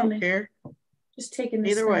just I tell don't me. care. Just taking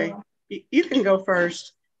this Either thing way. off. You can go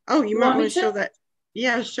first. Oh, you might want to show that.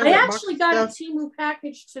 Yeah, show I that box actually of got stuff. a TEMU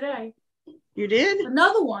package today. You did?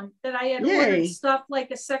 Another one that I had Yay. ordered stuff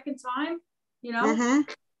like a second time, you know? Mm-hmm.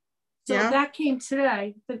 So Yeah. that came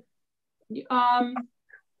today. You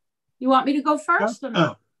want me to go first or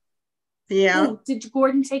not? Yeah. Ooh, did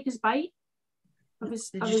Gordon take his bite? Did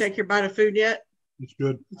you take your bite of food yet? It's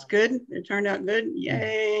good. It's good. It turned out good.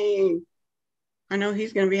 Yay. I know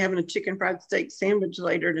he's going to be having a chicken fried steak sandwich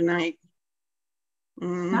later tonight.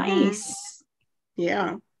 Mm-hmm. Nice.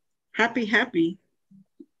 Yeah. Happy.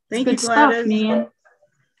 Thank Good you, Gladys. stuff, man. Let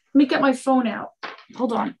me get my phone out.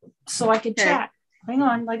 Hold on. So I can chat. Hang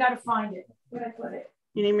on. I got to find it. Where did I put it?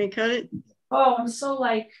 You need me to cut it? Oh, I'm so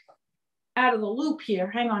like out of the loop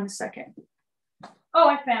here. Hang on a second. Oh,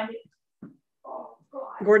 I found it. Oh,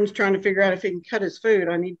 God. Gordon's trying to figure out if he can cut his food.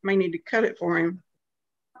 May need to cut it for him.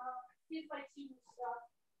 Here's my TEMU stuff.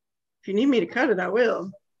 If you need me to cut it, I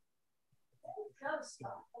will. Other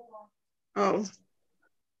stuff. Hold on.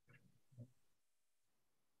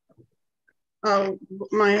 Oh,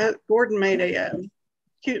 my Gordon made a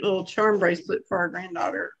cute little charm bracelet for our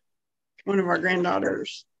granddaughter, one of our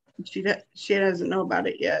granddaughters. She doesn't know about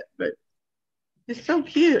it yet, but it's so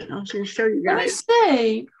cute. I was going to show you Let me guys.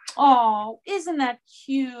 see. Oh, isn't that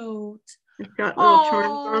cute? It's got little charms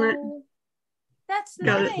on it. That's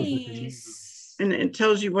Got it. nice. And it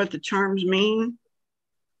tells you what the charms mean.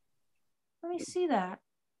 Let me see that.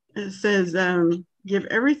 It says, give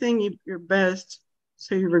everything your best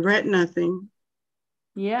so you regret nothing.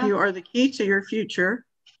 Yeah. You are the key to your future.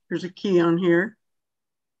 There's a key on here.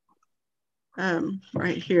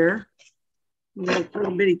 Right here.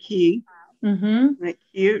 Little bitty key. Mm-hmm. Isn't that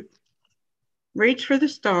cute? Reach for the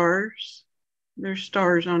stars. There's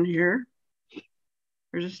stars on here.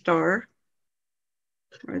 There's a star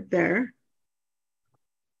right there.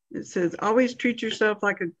 It says, always treat yourself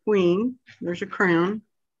like a queen. There's a crown.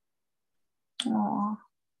 Aw,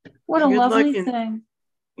 what a lovely thing.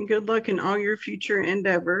 And good luck in all your future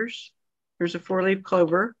endeavors. There's a 4-leaf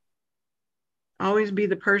clover. Always be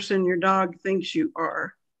the person your dog thinks you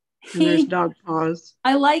are. And there's dog paws.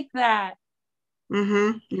 I like that.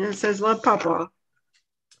 Mm-hmm. And it says, love Papa.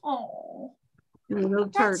 Oh, little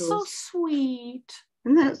that's turtles. so sweet.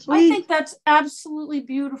 Isn't that sweet? I think that's absolutely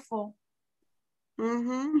beautiful.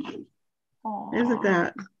 Mm-hmm. Aww. Isn't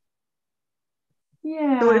that?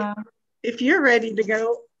 Yeah. So if you're ready to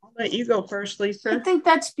go, I'll let you go first, Lisa. I think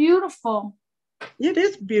that's beautiful. It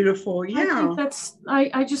is beautiful. Yeah. I think that's,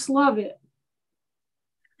 I just love it.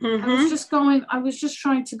 Mm-hmm. I was just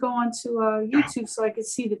trying to go onto YouTube so I could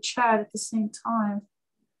see the chat at the same time.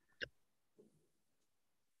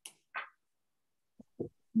 Let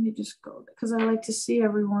me just go because I like to see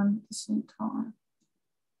everyone at the same time.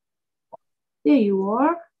 There you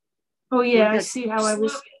are. Oh yeah, I see how I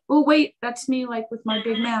was. Oh wait, that's me like with my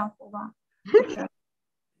big mouth. Hold on. Okay.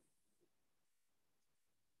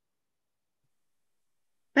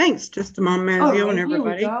 Thanks, just a mom, Mazio, and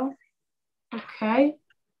everybody. Here we go. Okay.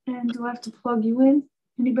 And do I have to plug you in?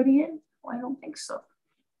 Anybody in? Oh, I don't think so.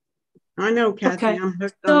 I know, Kathy. Okay. I'm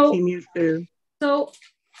hooked on TEMU too. So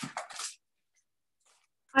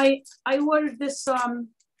I ordered this,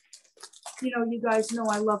 you guys know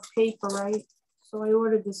I love paper, right? So I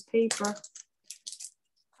ordered this paper.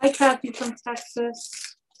 Hi, Kathy from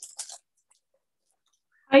Texas.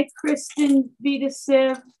 Hi, Kristen Vita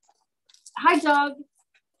Civ. Hi, Doug.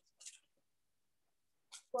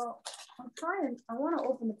 Well, I'm trying. I want to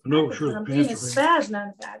open the package, but I'm being a spaz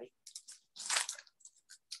now, Daddy.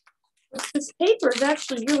 This paper is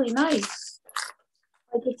actually really nice.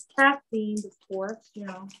 Like it's cat themed, of course,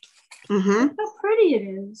 Mm-hmm. Look how pretty it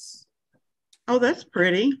is. Oh, that's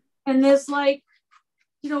pretty. And there's like,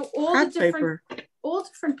 all Craft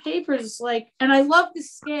different papers, like, and I love the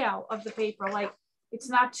scale of the paper. Like it's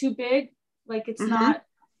not too big, like it's not.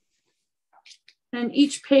 And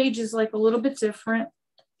each page is like a little bit different.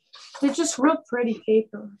 They're just real pretty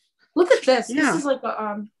paper. Look at this. Yeah. This is like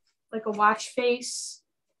a watch face.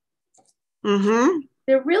 Mm-hmm.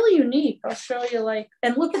 They're really unique. I'll show you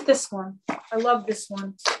and look at this one. I love this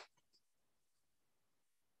one.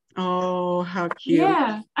 Oh, how cute.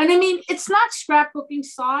 Yeah. And I mean, it's not scrapbooking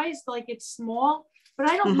size, like it's small, but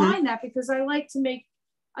I don't mind that because I like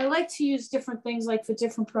to use different things like for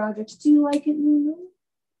different projects. Do you like it, Lulu?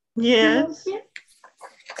 Yes. You like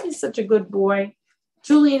it? He's such a good boy.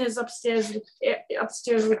 Julian is upstairs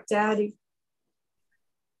with Daddy.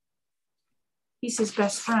 He's his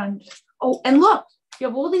best friend. Oh, and look, you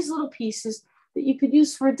have all these little pieces that you could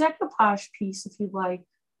use for a decoupage piece if you'd like.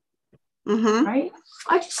 Mm-hmm. Right?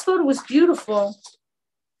 I just thought it was beautiful.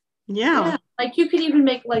 Yeah. Like you could even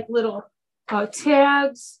make like little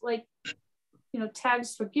tags, like,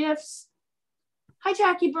 tags for gifts. Hi,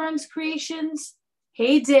 Jackie Burns Creations.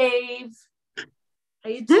 Hey, Dave. How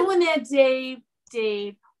you doing there, Dave?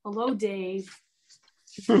 Dave. Hello, Dave.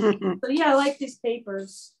 So yeah, I like these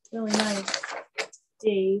papers. Really nice.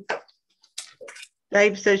 Dave.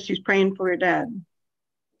 Dave says she's praying for her dad.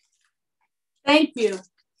 Thank you.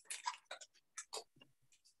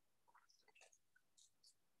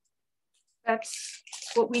 That's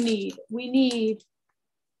what we need.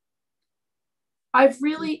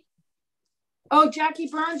 Oh, Jackie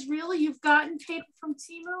Burns, really? You've gotten paper from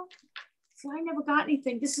TEMU? See, I never got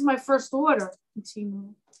anything. This is my first order from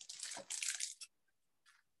TEMU.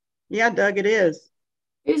 Yeah, Doug, it is.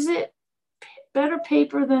 Is it better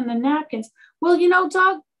paper than the napkins? Well,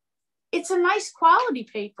 Doug, it's a nice quality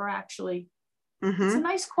paper, actually. Mm-hmm. It's a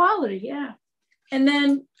nice quality, yeah. And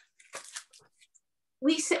then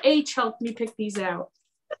Lisa H helped me pick these out.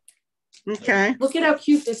 Okay. Look at how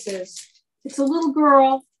cute this is. It's a little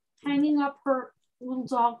girl hanging up her little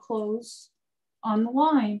doll clothes on the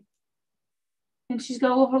line. And she's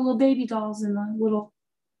got all her little baby dolls in the little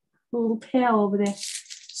a little pail over there.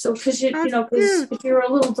 So, because you know, because Cute. if you're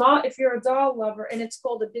a little doll, if you're a doll lover, and it's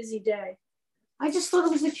called A Busy Day, I just thought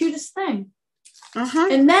it was the cutest thing. Uh-huh.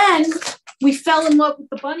 And then we fell in love with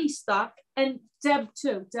the bunny stuff, and Deb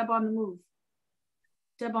too. Deb on the Move.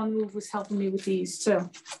 Deb on the Move was helping me with these too.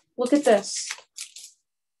 Look at this.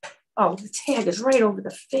 Oh, the tag is right over the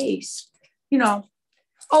face. You know.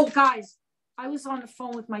 Oh, guys, I was on the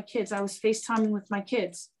phone with my kids. I was FaceTiming with my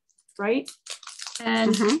kids, right?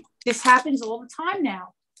 And this happens all the time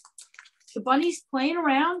now. The bunny's playing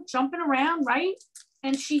around, jumping around, right?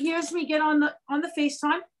 And she hears me get on the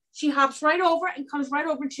FaceTime. She hops right over and comes right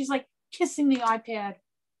over, and she's like kissing the iPad.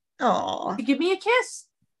 Oh. To give me a kiss.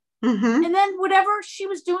 And then whatever she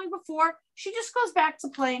was doing before, she just goes back to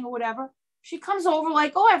playing or whatever. She comes over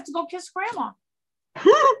like, oh, I have to go kiss grandma.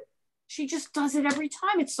 She just does it every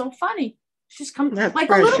time. It's so funny. She's come like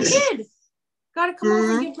precious. A little kid. Got to come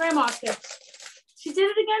over and give grandma a kiss. She did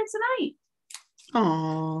it again tonight.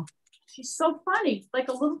 Oh. She's so funny, like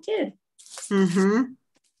a little kid.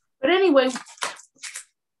 But anyway,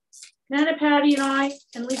 Nana Patty and I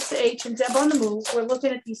and Lisa H and Deb on the Move, we're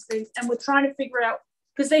looking at these things and we're trying to figure out,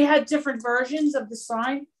 because they had different versions of the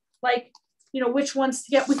sign, like, you know, which ones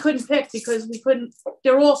to get. We couldn't pick because we couldn't,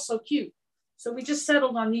 they're all so cute. So we just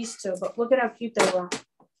settled on these two, but look at how cute they were.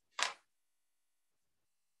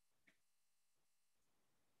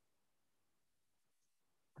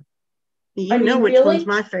 You know which one's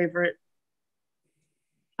my favorite.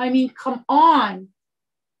 I mean, come on.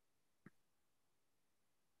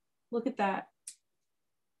 Look at that.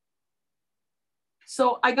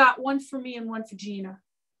 So I got one for me and one for Gina.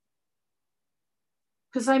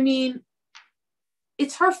 Because, I mean,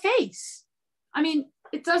 it's her face. I mean,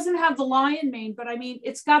 it doesn't have the lion mane, but I mean,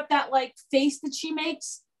 it's got that like face that she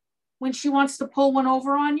makes when she wants to pull one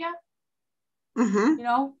over on you. You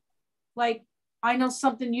know, like, I know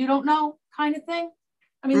something you don't know kind of thing.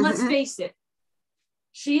 I mean, let's face it.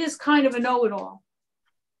 She is kind of a know-it-all.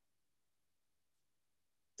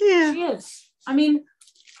 Yeah. She is. I mean,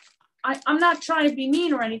 I'm not trying to be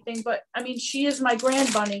mean or anything, but I mean, she is my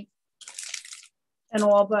grand bunny and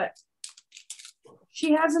all, but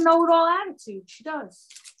she has a know-it-all attitude. She does.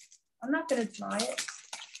 I'm not going to deny it.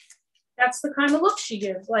 That's the kind of look she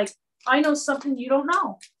gives. Like, I know something you don't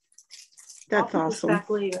know. That's awesome. Back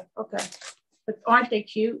later. Okay. But aren't they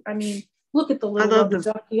cute? I mean, look at the little rubber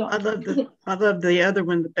ducky. I love the other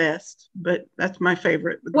one the best, but that's my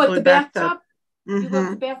favorite. What, the bathtub? You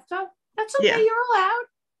love the bathtub? That's okay. Yeah. You're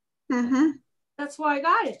allowed. That's why I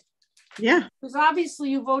got it. Yeah. Because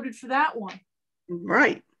obviously you voted for that one.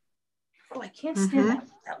 Right. Oh, I can't stand that.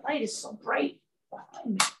 That light is so bright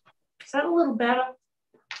behind me. Is that a little better?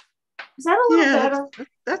 Is that a little better?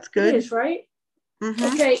 That's good. It is, right?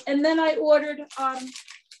 Okay, and then I ordered, I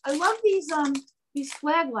love these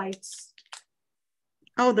flag lights.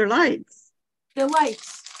 Oh, they're lights. They're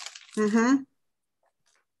lights.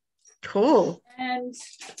 Cool. And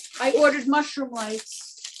I ordered mushroom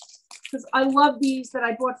lights because I love these that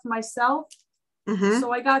I bought for myself.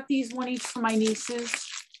 So I got these, one each for my nieces.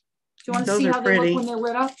 Do you want to see how they look when they're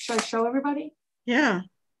lit up? Should I show everybody? Yeah.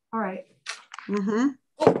 All right. Oh,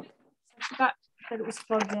 I forgot that it was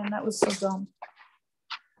plugged in. That was so dumb.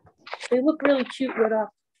 They look really cute lit up.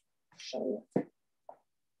 I'll show you.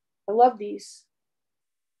 I love these.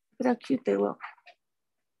 Look at how cute they look.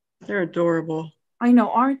 They're adorable. I know,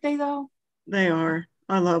 aren't they though? They are.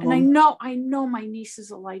 I love them. And I know my nieces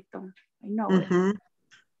will like them. I know it.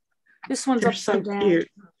 This one's upside down. Cute.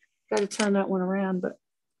 Got to turn that one around, but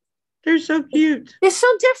they're so cute. They're so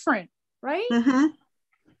different, right? Okay.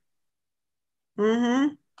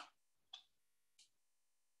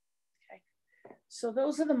 So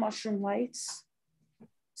those are the mushroom lights.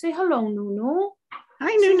 Say hello, Nunu.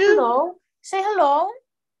 Hi, Nunu. Say hello. Say hello.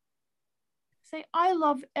 Say, I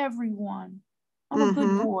love everyone. I'm a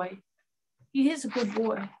good boy. He is a good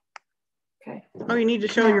boy. Okay. Oh, you need to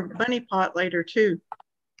show your bunny pot later, too.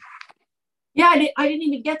 Yeah, I didn't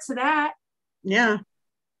even get to that. Yeah.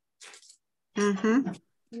 Didn't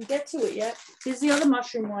get to it yet. Here's the other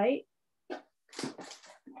mushroom light.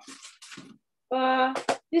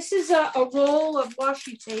 This is a roll of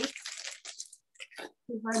washi tape.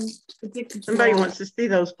 I'm addicted to Somebody wants to see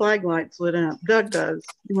those flag lights lit up. Doug does.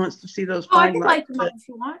 He wants to see those I flag can lights. light them up if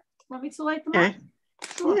you want. Want me to light them up?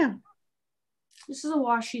 Sure. Yeah. This is a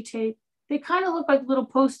washi tape. They kind of look like little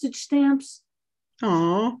postage stamps.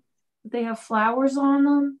 Oh. They have flowers on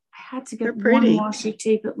them. I had to get one washi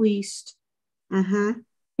tape at least. You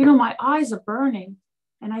know, my eyes are burning,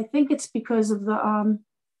 and I think it's because of the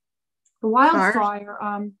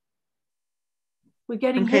wildfire. We're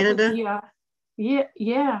getting hit with the,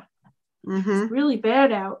 yeah. It's really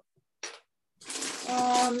bad out.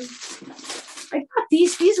 I got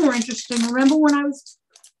these. These were interesting. Remember when I was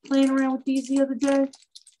playing around with these the other day?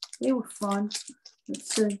 They were fun.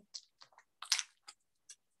 Let's see.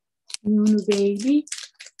 Luna baby.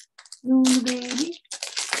 Luna baby.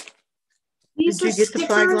 These Did you get the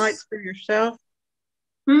flag lights for yourself?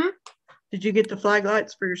 Did you get the flag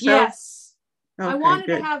lights for yourself? Yes. Okay, I wanted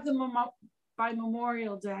good. to have them by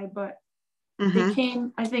Memorial Day, but they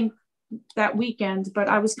came, I think, that weekend, but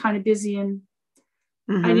I was kind of busy and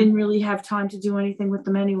I didn't really have time to do anything with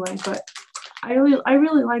them anyway, but I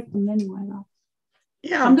really like them anyway, though.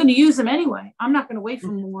 Yeah. I'm going to use them anyway. I'm not going to wait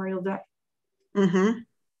for Memorial Day.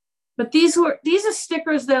 But these are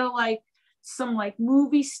stickers that are like some like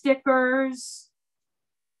movie stickers,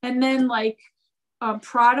 and then like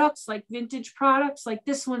products, like vintage products. Like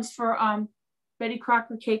this one's for Betty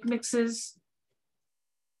Crocker cake mixes.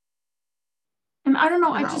 And I don't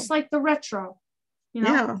know, I just like the retro, you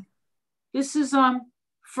know. Yeah. This is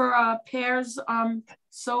for Pear's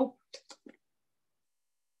soap.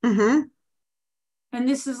 And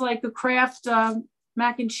this is like a craft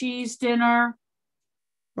mac and cheese dinner.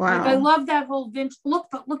 Wow. Like I love that whole vintage. Look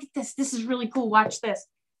at this. This is really cool. Watch this.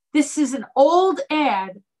 This is an old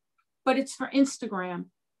ad, but it's for Instagram.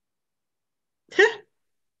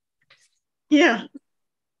 Yeah.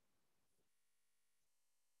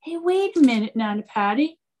 Hey, wait a minute, Nana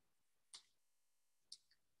Patty.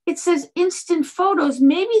 It says instant photos.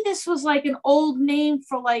 Maybe this was like an old name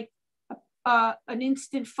for like an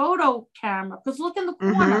instant photo camera. Because look in the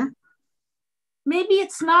corner. Maybe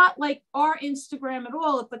it's not like our Instagram at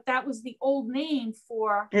all, but that was the old name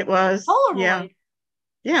for it was Polaroid.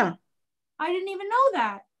 Yeah. I didn't even know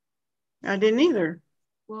that. I didn't either.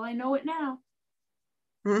 Well, I know it now.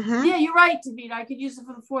 Yeah, you're right, Davida. I could use it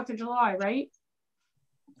for the 4th of July, right?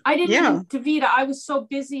 I didn't even, Davida, I was so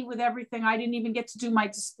busy with everything. I didn't even get to do my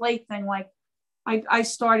display thing like I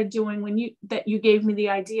started doing when you gave me the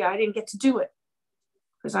idea. I didn't get to do it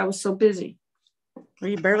because I was so busy. Well,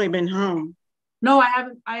 you've barely been home. No, I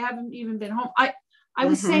haven't even been home. I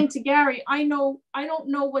was saying to Gary, I don't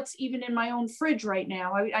know what's even in my own fridge right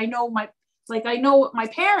now. I know I know what my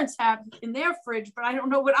parents have in their fridge, but I don't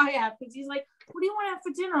know what I have, because he's like, what do you want to have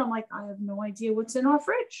for dinner? I'm like, I have no idea what's in our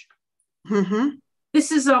fridge.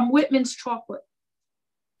 This is Whitman's chocolate.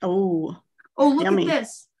 Oh, look yummy. At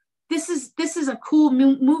this. This is a cool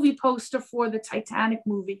movie poster for the Titanic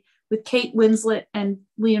movie with Kate Winslet and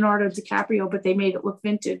Leonardo DiCaprio, but they made it look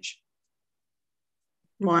vintage.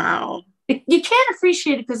 Wow. You can't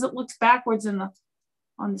appreciate it because it looks backwards on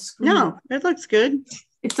the screen. No, it looks good.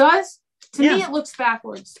 It does? To me, it looks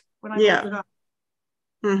backwards when I hold it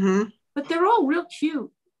up. But they're all real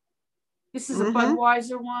cute. This is a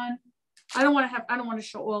Budweiser one. I don't want to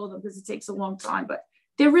show all of them because it takes a long time, but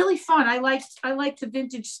they're really fun. I like the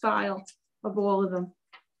vintage style of all of them.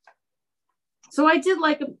 So I did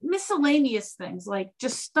like miscellaneous things, like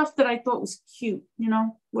just stuff that I thought was cute,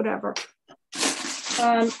 whatever.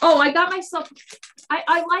 I got myself,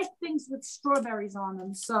 I like things with strawberries on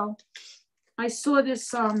them. So I saw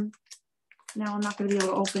this, now I'm not going to be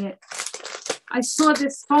able to open it. I saw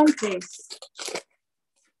this phone case.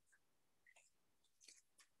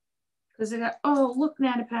 Because it got, look,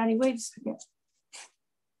 Nana Patty, wait a second.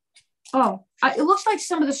 It looks like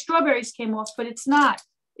some of the strawberries came off, but it's not.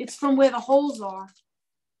 It's from where the holes are.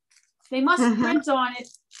 They must print on it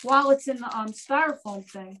while it's in the styrofoam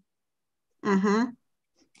thing.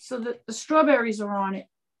 So the strawberries are on it.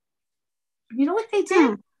 You know what they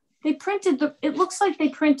did? They printed it looks like they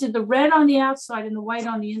printed the red on the outside and the white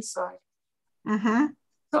on the inside.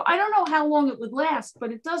 So I don't know how long it would last,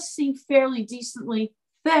 but it does seem fairly decently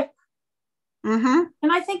thick. And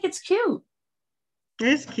I think it's cute.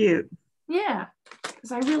 It's cute. Yeah,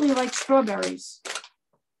 because I really like strawberries.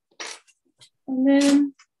 And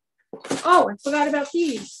then, I forgot about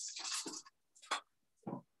these.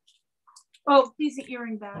 These are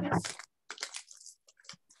earring bags.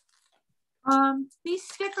 These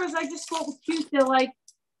stickers I just thought were cute. They're like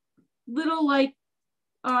little,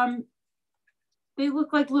 they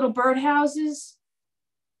look like little birdhouses.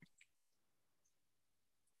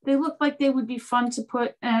 They look like they would be fun to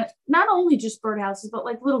put at not only just birdhouses, but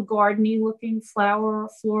like little gardeny looking flower or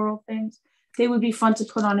floral things. They would be fun to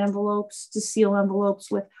put on envelopes, to seal envelopes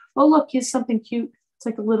with. Oh, look, here's something cute. It's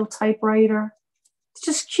like a little typewriter. It's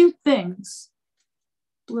just cute things.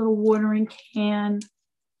 Little watering can.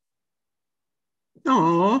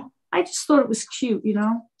 Oh, I just thought it was cute,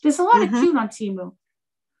 There's a lot of cute on TEMU.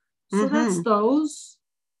 So that's those.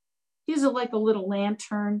 These are like a little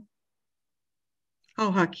lantern. Oh,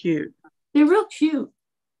 how cute. They're real cute.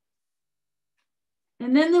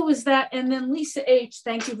 And then there was that. And then Lisa H.,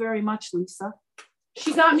 thank you very much, Lisa.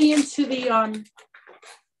 she got me into the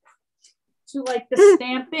to like the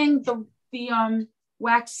stamping, the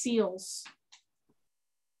wax seals.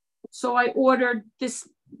 So I ordered this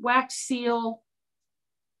wax seal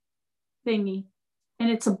thingy, and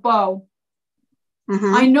it's a bow.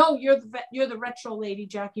 Mm-hmm. I know you're the retro lady,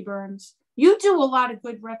 Jackie Burns. You do a lot of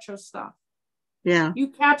good retro stuff. Yeah.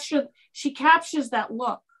 She captures that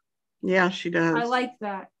look. Yeah, she does. I like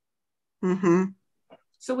that. Mm-hmm.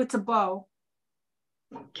 So it's a bow.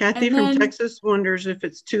 Kathy from Texas wonders if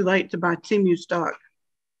it's too late to buy TEMU stock.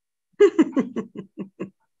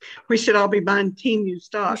 We should all be buying TEMU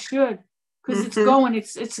stock. We should, because it's going,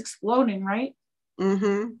 it's exploding, right?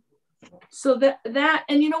 Mm-hmm. So that,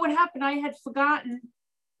 and you know what happened? I had forgotten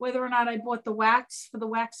whether or not I bought the wax for the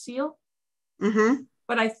wax seal. Mm-hmm.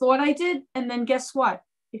 But I thought I did, and then guess what?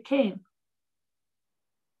 It came.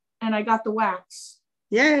 And I got the wax.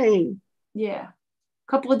 Yay. Yeah.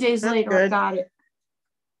 A couple of days later, good. I got it.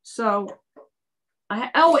 So,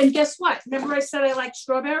 and guess what? Remember I said I like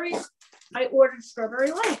strawberries? I ordered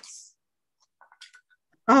strawberry lights.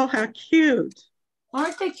 Oh, how cute.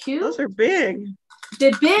 Aren't they cute? Those are big.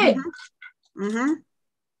 They're big. Mm-hmm. Mm-hmm.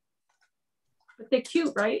 But they're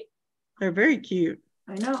cute, right? They're very cute.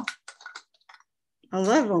 I know. I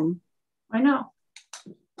love them. I know.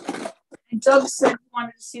 And Doug said he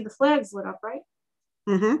wanted to see the flags lit up, right?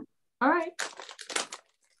 Mm-hmm. All right.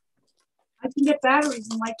 I can get batteries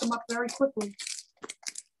and light them up very quickly.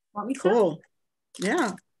 Want me to? Cool.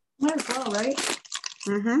 Yeah. Might as well, right?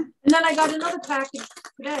 Mm-hmm. And then I got another package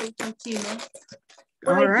today from TEMU.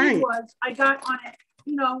 What I did was I got on it,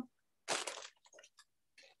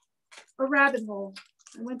 a rabbit hole.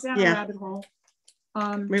 I went down a rabbit hole.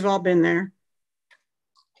 We've all been there.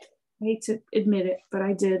 I hate to admit it, but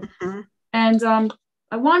I did. Mm-hmm. And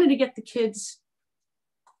I wanted to get the kids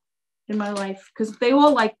in my life because they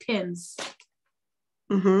all like pins.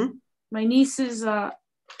 Mm-hmm. My nieces, I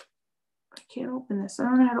can't open this. I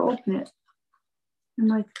don't know how to open it.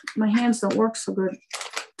 And my hands don't work so good.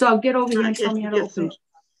 Doug, get over here and tell me how to open it.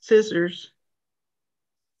 Scissors.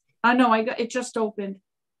 I know, it just opened.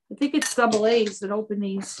 I think it's double A's that open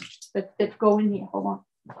these, that go in here. Hold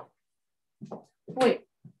on. Wait,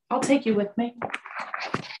 I'll take you with me.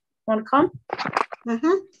 Want to come? Mm-hmm.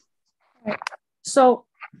 All right. So,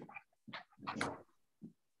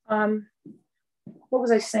 what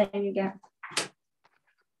was I saying again?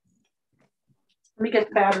 Let me get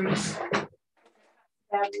the batteries.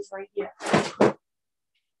 Batteries right here.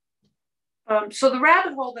 So the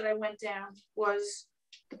rabbit hole that I went down was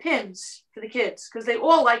the pins for the kids because they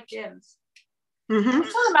all like pins. Mm-hmm. I'm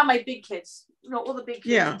talking about my big kids, all the big kids.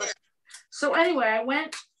 Yeah. So anyway, I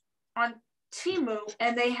went on TEMU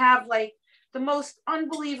and they have like the most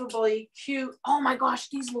unbelievably cute. Oh my gosh,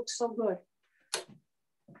 these look so good.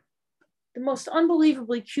 The most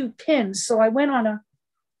unbelievably cute pins. So I went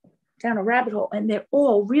down a rabbit hole and they're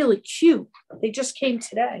all really cute. They just came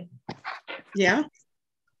today. Yeah.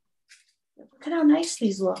 Look at how nice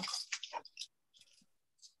these look.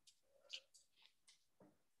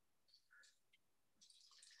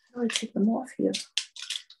 How do I take them off here?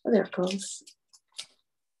 Oh, there it goes.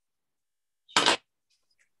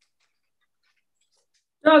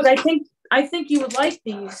 Doug, I think you would like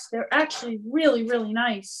these. They're actually really, really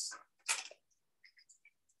nice.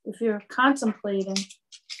 If you're contemplating.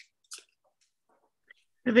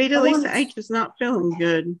 Evita Lisa H is not feeling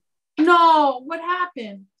good. No, what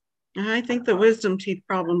happened? I think the wisdom teeth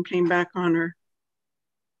problem came back on her.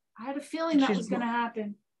 I had a feeling that was going to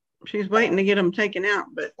happen. She's waiting to get them taken out,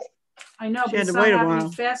 but I know, she but had it's to wait not a while.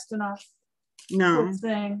 happening fast enough. No. Poor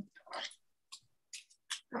thing.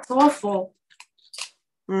 It's awful.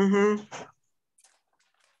 Mm-hmm.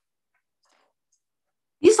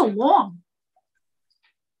 These are long.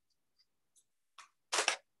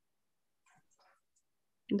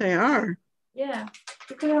 They are. Yeah.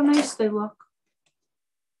 Look at how nice they look.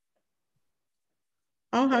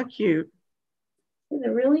 Oh, how cute.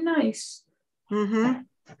 They're really nice. Mm-hmm.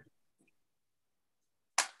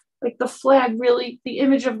 Like the flag really, the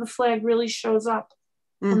image of the flag really shows up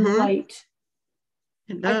from the light.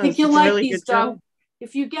 It does. I think you'll like these, Doug.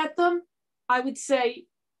 If you get them, I would say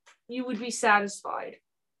you would be satisfied.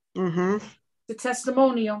 Mm-hmm. The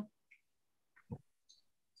testimonial.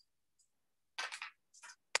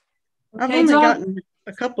 I've Okay, only Doug? gotten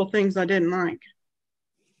a couple things I didn't like.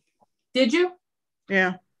 Did you?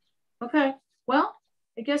 Yeah. Okay. Well,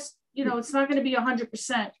 I guess, it's not going to be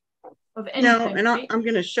 100% of anything. No, and right? I'm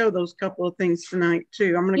going to show those couple of things tonight,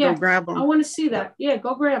 too. I'm going to go grab them. I want to see that. Yeah,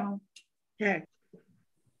 go grab them. Okay.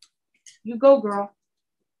 You go, girl.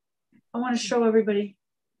 I want to show everybody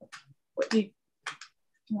what you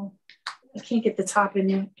I can't get the top in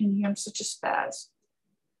here. I'm such a spaz.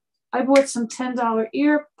 I bought some $10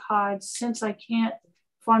 ear pods since I can't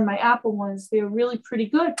find my Apple ones. They're really pretty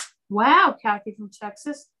good. Wow, Kathy from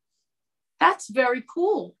Texas. That's very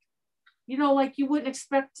cool. You know, like you wouldn't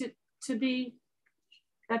expect it to be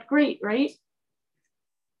that great, right?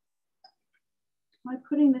 Am I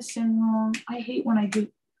putting this in wrong? I hate when I do.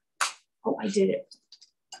 Oh, I did it.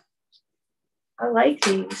 I like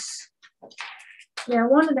these. Yeah, I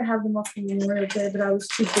wanted to have them up for Memorial Day, but I was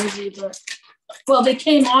too busy. But well, they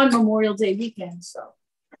came on Memorial Day weekend, so.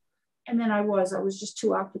 And then I was just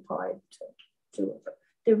too occupied to do it. But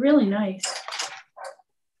they're really nice.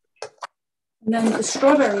 And then the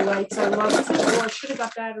strawberry lights, I love too. Oh, I should have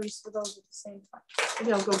got batteries for those at the same time.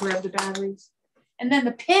 Maybe I'll go grab the batteries. And then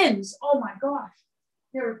the pins, oh my gosh,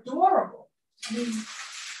 they're adorable. I mean,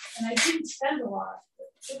 and I didn't spend a lot.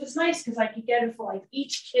 It was nice because I could get it for like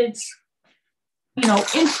each kid's, you know,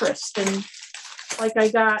 interest. And like I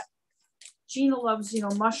got, Gina loves, you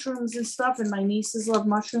know, mushrooms and stuff, and my nieces love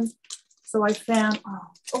mushrooms. So I found,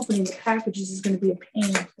 opening the packages is going to be a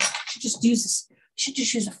pain. Should just use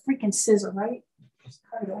a freaking scissor, right? Just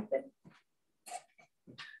cut it open.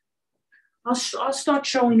 I'll start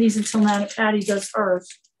showing these until now Patty does hers.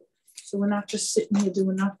 So we're not just sitting here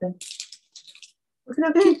doing nothing. Look at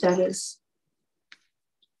how cute that is.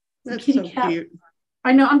 That's so cute.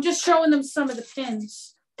 I know, I'm just showing them some of the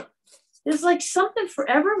pins. There's like something for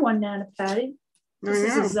everyone, Nana Patty. This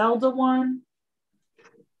is a Zelda one.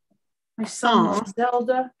 My son loves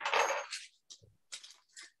Zelda.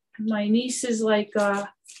 My niece is like,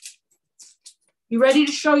 you ready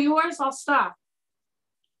to show yours? I'll stop.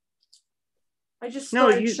 I just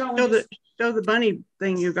started showing show the bunny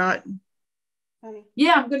thing you got.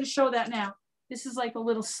 Yeah, I'm going to show that now. This is like a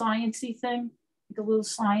little sciencey thing, like a little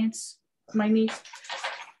science. My niece.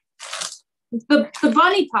 The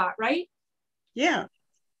bunny pot, right? Yeah.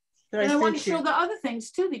 And I want to show the other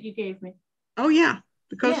things too that you gave me. Oh yeah,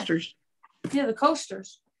 the coasters. Yeah, the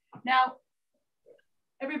coasters. Now,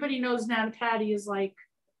 everybody knows Nana Patty is like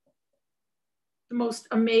the most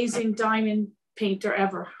amazing diamond painter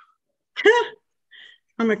ever.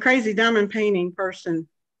 I'm a crazy diamond painting person.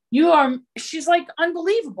 She's like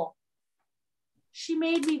unbelievable. She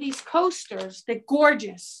made me these coasters. They're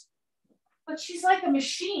gorgeous. But she's like a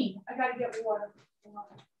machine. I gotta get water.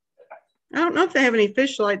 I don't know if they have any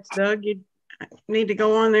fish lights, Doug. You need to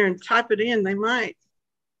go on there and type it in. They might.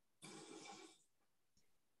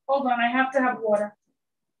 Hold on, I have to have water.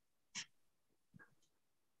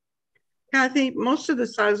 Kathy, most of the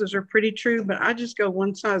sizes are pretty true, but I just go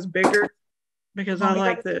one size bigger because I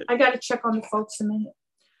like the. I got to check on the folks a minute.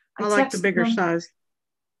 I like the bigger size.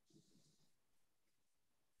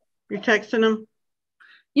 You're texting them?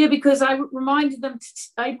 Yeah, because I reminded them.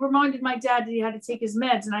 I reminded my dad that he had to take his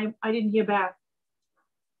meds, and I didn't hear back.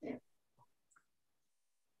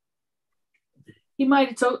 He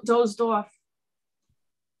might have dozed off.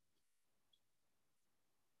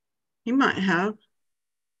 He might have.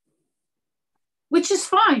 Which is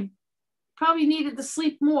fine. Probably needed to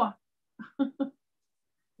sleep more.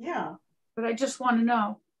 Yeah. But I just want to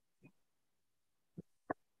know.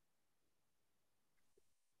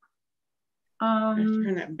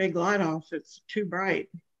 Turn that big light off. It's too bright.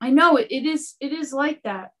 I know it is like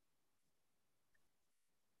that.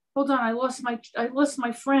 Hold on, I lost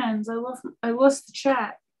my friends. I lost the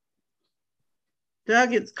chat.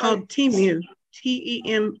 Doug, it's called TEMU.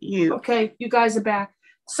 TEMU. Okay, you guys are back.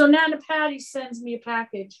 So Nana Patty sends me a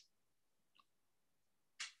package.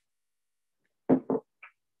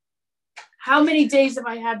 How many days have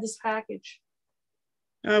I had this package?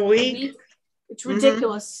 A week. It's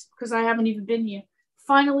ridiculous because I haven't even been here.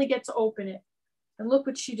 Finally get to open it. And look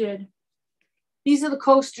what she did. These are the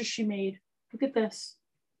coasters she made. Look at this.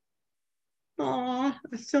 Oh,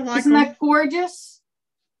 I still like Isn't that gorgeous?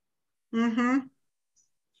 Mm-hmm.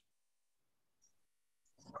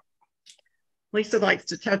 Lisa likes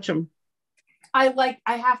to touch them. I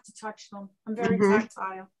have to touch them. I'm very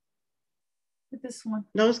tactile. Look at this one.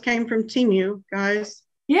 Those came from TEMU, guys.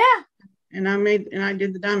 Yeah. And I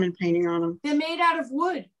did the diamond painting on them. They're made out of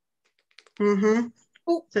wood. Mm-hmm.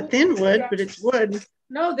 It's a thin wood, but it's wood.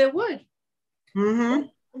 No, they're wood. Mm-hmm.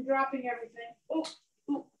 I'm dropping everything.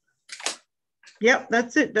 Oh. Yep,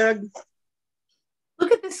 that's it, Doug.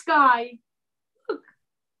 Look at this guy. Look.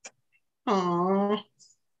 Aw.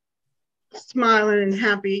 Smiling and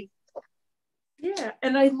happy. Yeah,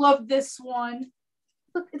 and I love this one.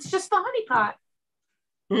 Look, it's just the honey pot.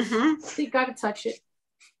 Mm-hmm. So you gotta touch it.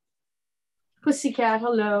 Pussycat,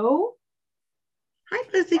 hello. Hi,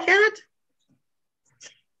 Pussycat.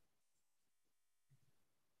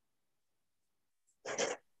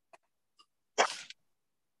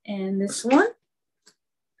 this one.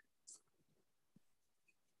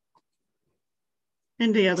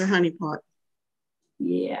 And the other honey pot.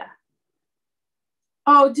 Yeah.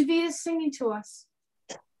 Oh, Davita's singing to us.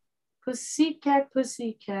 Pussycat,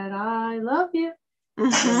 pussycat, I love you.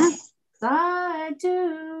 Mm-hmm. I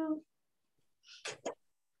do.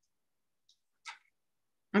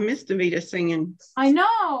 I miss Davita singing. I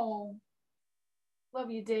know. Love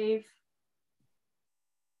you, Dave.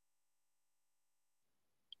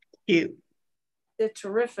 Cute. They're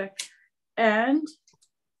terrific. And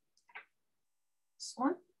this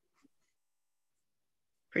one.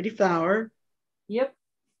 Pretty flower. Yep.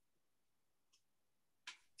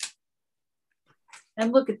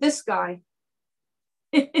 And look at this guy.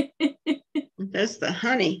 That's the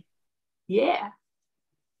honey. Yeah.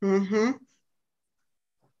 Mm-hmm.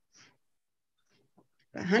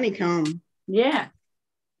 The honeycomb. Yeah.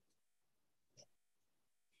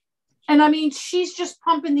 And I mean, she's just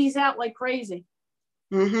pumping these out like crazy.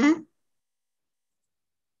 Mm-hmm.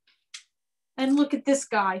 And look at this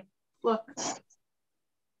guy. Look.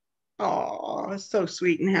 Oh, so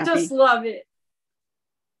sweet and happy. Just love it.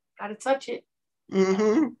 Gotta touch it.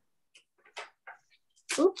 Mm-hmm.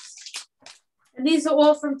 Oops. And these are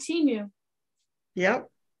all from TEMU. Yep.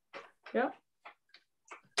 Yep.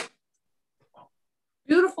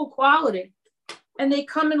 Beautiful quality. And they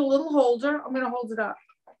come in a little holder. I'm going to hold it up.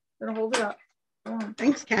 I'm going to hold it up.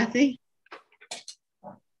 Thanks, Kathy.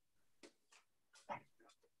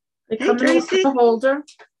 They Hey, come in a Tracy. little holder.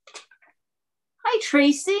 Hi,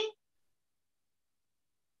 Tracy.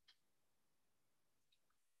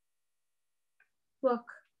 Look.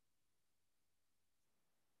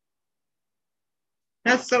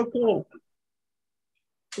 That's so cool.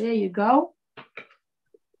 There you go.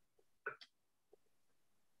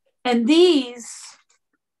 And these,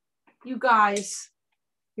 you guys,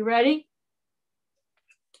 you ready?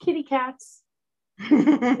 Kitty cats.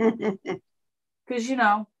 Because, you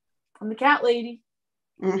know, I'm the cat lady.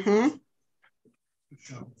 Mm-hmm.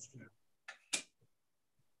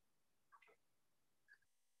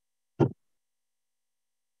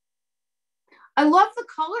 I love the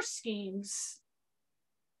color schemes.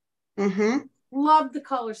 Mm-hmm. Love the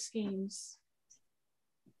color schemes.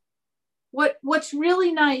 What's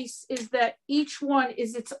really nice is that each one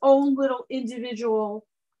is its own little individual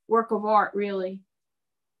work of art, really.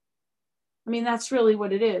 I mean, that's really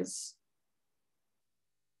what it is.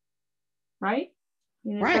 Right?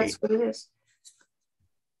 You know, Right. that's what it is.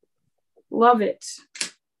 Love it.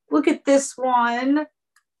 Look at this one.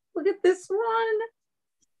 Look at this one.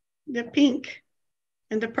 The pink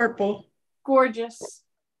and the purple. Gorgeous.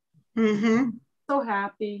 Mm-hmm. So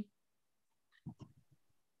happy.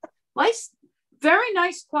 Nice, very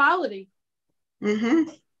nice quality. Mm-hmm.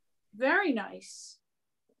 Very nice.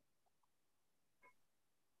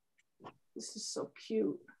 This is so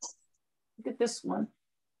cute. Look at this one.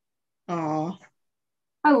 Oh,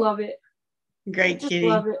 I love it. great Just kitty.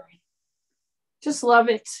 love it. Just love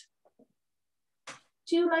it.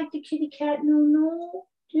 Do you like the kitty cat, Nunu?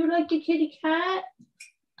 Do you like your kitty cat?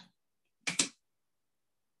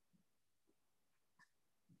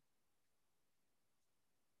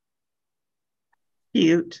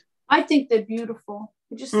 Cute. I think they're beautiful.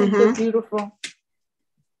 I just think they're beautiful.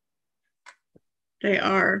 They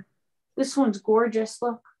are. This one's gorgeous.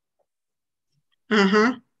 Look.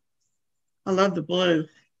 Uh-huh. I love the blue.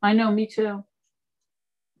 I know, me too.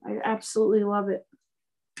 I absolutely love it.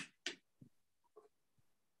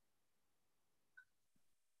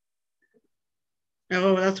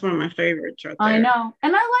 Oh, that's one of my favorites right there. I know.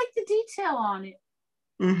 And I like the detail on it.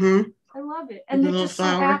 Mm-hmm. I love it. And The they're just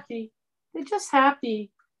little so flower. happy. They're just happy.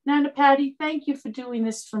 Nana Patty, thank you for doing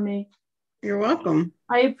this for me. You're welcome.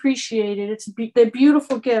 I appreciate it. They're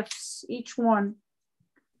beautiful gifts, each one.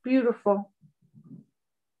 Beautiful.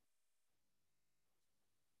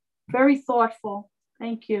 Very thoughtful.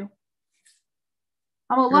 Thank you.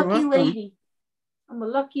 I'm a You're lucky welcome. lady. I'm a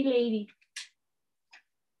lucky lady.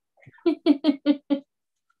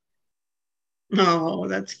 Oh,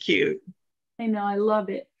 that's cute. I know. I love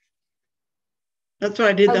it. That's what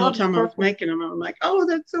I did I the whole love the time I was purple. making them. I'm like, oh,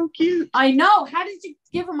 that's so cute. I know. How did you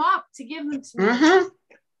give them up to give them to me? Uh-huh.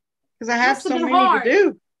 Because I have Must have so been many hard. to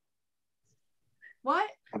do. What?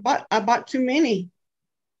 I bought too many.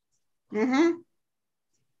 Mm-hmm.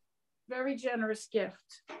 Very generous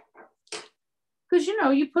gift. Because, you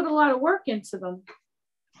know, you put a lot of work into them.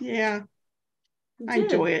 Yeah. You I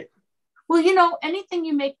did. enjoy it. Well, you know, anything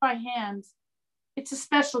you make by hand, it's a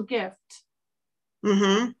special gift.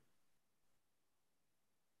 Mm-hmm.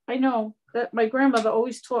 I know that my grandmother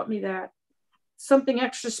always taught me that. Something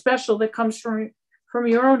extra special that comes from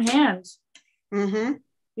your own hands. Mm-hmm.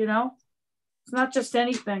 you know? It's not just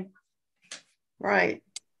anything. Right.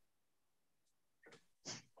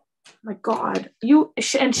 My God.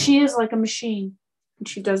 And she is like a machine. And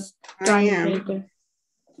she does diamond painting.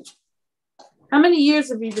 How many years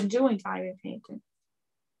have you been doing diamond painting?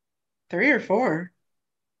 3 or 4.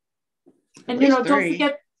 And don't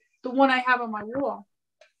forget the one I have on my wall.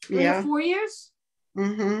 3 or 4 years?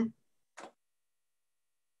 Mm-hmm.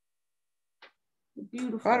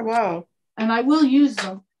 Beautiful. Quite a while. And I will use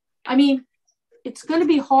them. I mean, it's going to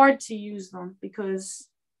be hard to use them because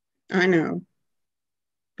I know.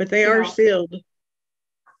 But they are sealed.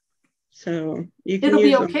 So it'll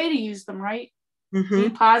be okay to use them, right? Mm-hmm. Are you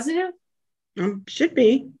positive? Should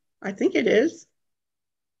be. I think it is.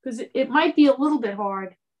 Because it might be a little bit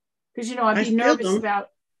hard. Because, I'd be nervous about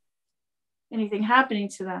anything happening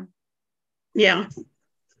to them. Yeah.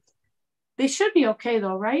 They should be okay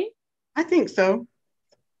though, right? I think so.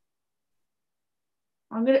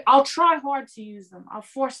 I'll try hard to use them. I'll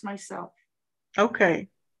force myself. Okay.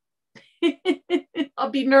 I'll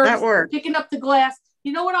be nervous. That works. Picking up the glass.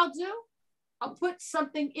 You know what I'll do? I'll put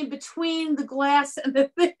something in between the glass and the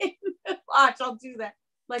thing. Watch, I'll do that.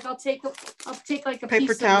 Like I'll take like a paper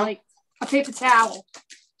piece towel. of like a paper towel.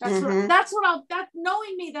 That's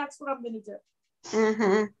knowing me, that's what I'm gonna do.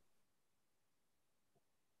 Mm-hmm.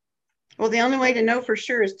 Well, the only way to know for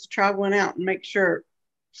sure is to try one out and make sure.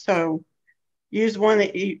 So use one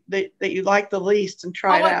that you like the least and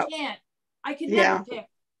try it out. I can never pick.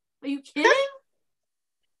 Are you kidding?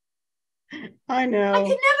 I know. I can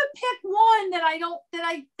never pick one that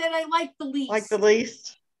I like the least. Like the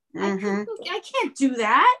least. Mm-hmm. I can't do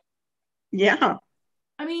that. Yeah.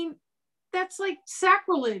 I mean, that's like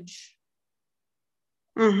sacrilege.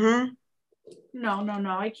 Mm-hmm.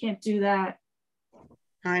 No, I can't do that.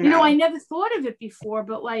 I know. I never thought of it before,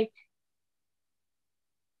 but like,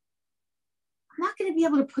 I'm not going to be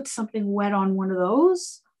able to put something wet on one of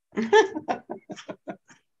those.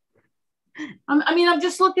 I'm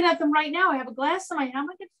just looking at them right now. I have a glass in my hand. How am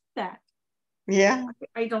I going to do that? Yeah.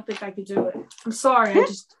 I don't think I could do it. I'm sorry. I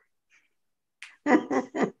just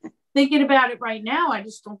thinking about it right now. I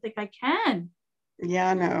just don't think I can. Yeah,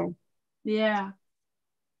 I know. Yeah.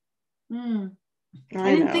 I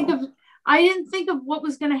didn't think of what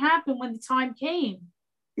was going to happen when the time came.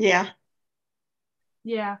 Yeah.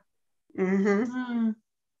 Yeah. Mm-hmm.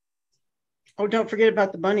 Oh, don't forget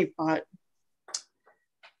about the bunny pot.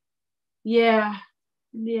 Yeah.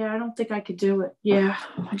 I don't think I could do it. Yeah,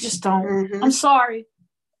 I just don't. Mm-hmm. I'm sorry.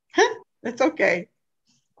 It's okay.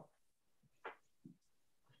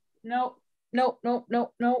 Nope.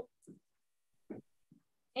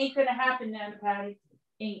 Ain't gonna happen now, Patty.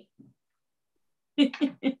 Ain't.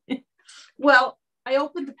 Well, I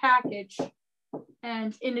opened the package,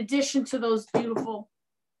 and in addition to those beautiful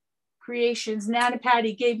creations, Nana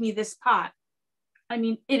Patty gave me this pot. I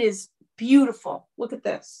mean, it is beautiful. Look at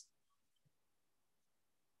this.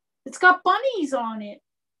 It's got bunnies on it.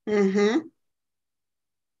 Mm-hmm.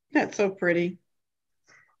 That's so pretty.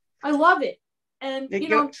 I love it. And,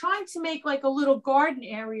 I'm trying to make like a little garden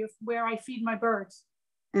area where I feed my birds.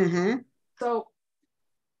 Mm-hmm. So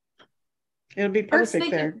it'll be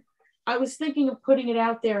perfect there. I was thinking of putting it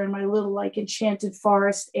out there in my little like enchanted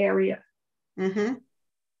forest area. Mm-hmm.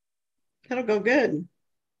 That'll go good.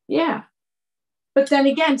 Yeah. But then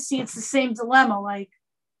again, see, it's the same dilemma. Like,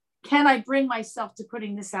 can I bring myself to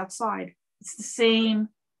putting this outside? It's the same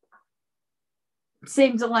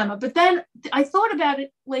dilemma. But then I thought about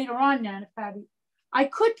it later on, Nana Patty. I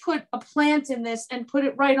could put a plant in this and put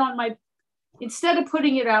it right on instead of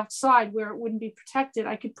putting it outside where it wouldn't be protected,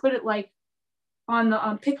 I could put it like on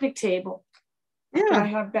the picnic table that I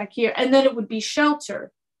have back here. And then it would be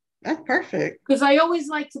sheltered. That's perfect. Because I always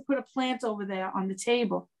like to put a plant over there on the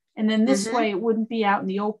table. And then this way it wouldn't be out in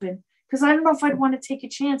the open. Because I don't know if I'd want to take a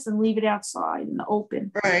chance and leave it outside in the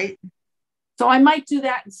open. Right. So I might do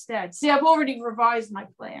that instead. See, I've already revised my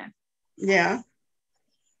plan. Yeah.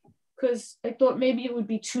 Because I thought maybe it would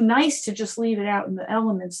be too nice to just leave it out in the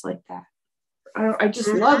elements like that. I just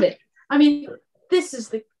love it. I mean, this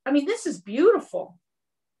is beautiful.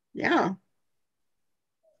 Yeah.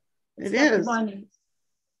 It is. Money.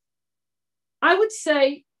 I would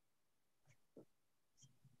say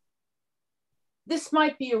this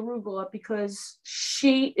might be arugula because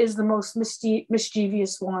she is the most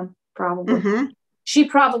mischievous one, probably. Mm-hmm. She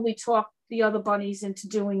probably talked the other bunnies into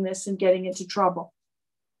doing this and getting into trouble.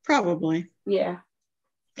 Probably. Yeah.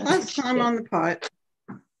 Let's climb on the pot.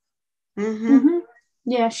 Mm-hmm. Mm-hmm.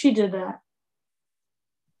 Yeah, she did that.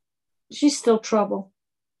 She's still trouble.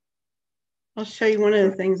 I'll show you one of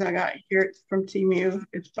the things I got here from TEMU.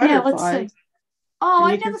 It's butterflies. Yeah, let's see. Oh,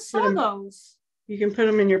 I never saw those. You can put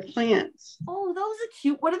them in your plants. Oh, those are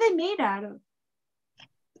cute. What are they made out of?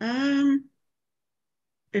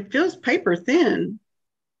 It feels paper thin.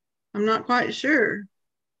 I'm not quite sure.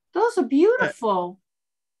 Those are beautiful.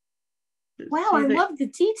 Wow, See, I love the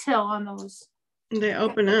detail on those. they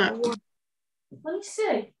open up. Let me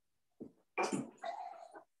see.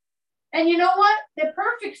 And you know what? They're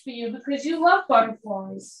perfect for you because you love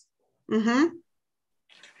butterflies. Mm-hmm.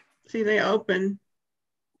 See, they open.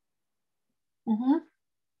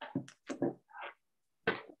 Mm-hmm.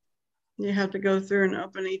 You have to go through and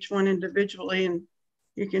open each one individually, and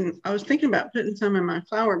you can. I was thinking about putting some in my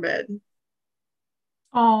flower bed.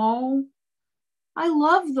 Oh, I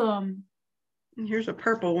love them. And here's a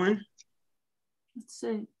purple one. Let's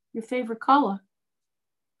see. Your favorite color?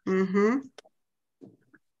 Mm-hmm.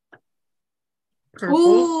 Purple.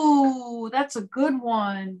 Ooh, that's a good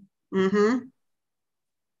one. Mm-hmm.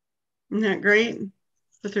 Isn't that great?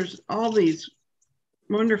 But there's all these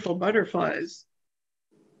wonderful butterflies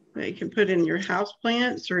that you can put in your house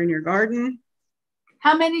plants or in your garden.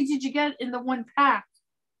 How many did you get in the one pack?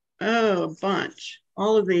 Oh, a bunch.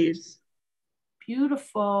 All of these.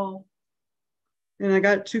 Beautiful. And I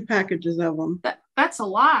got 2 packages of them. That's a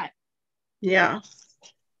lot. Yeah.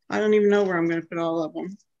 I don't even know where I'm going to put all of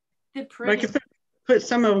them. They're But I pretty. could put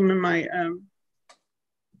some of them in my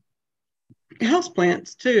house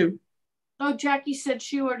plants too. Oh, Jackie said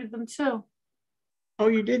she ordered them too. Oh,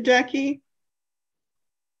 you did, Jackie?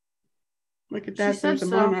 Look at that. She said There's a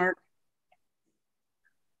so. monarch.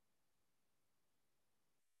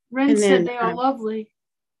 Ren said they are lovely.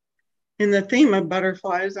 In the theme of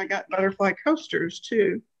butterflies, I got butterfly coasters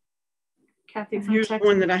too. Kathy from Here's Texas.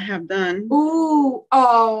 one that I have done. Ooh,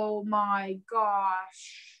 oh my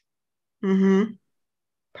gosh. Mm-hmm.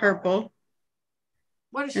 Purple.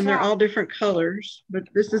 What a shot. And they're all different colors, but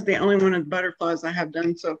this is the only one of the butterflies I have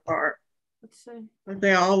done so far. Let's see. But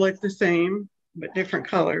they all look the same, but different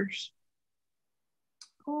colors.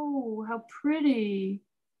 Oh, how pretty.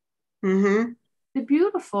 Mm-hmm. They're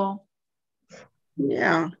beautiful.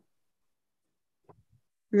 Yeah.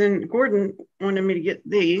 And then Gordon wanted me to get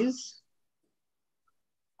these.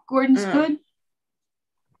 Gordon's good?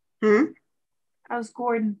 How's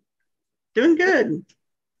Gordon? Doing good.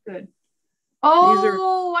 Good.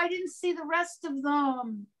 Oh, I didn't see the rest of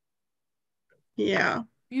them. Yeah.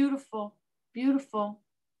 Beautiful. Beautiful.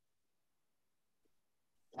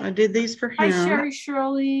 I did these for him. Hi, Sherry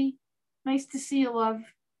Shirley. Nice to see you, love.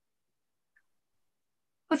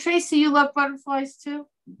 Oh, Tracy, you love butterflies too?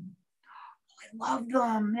 I love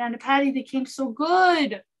them. Man, Patty, they came so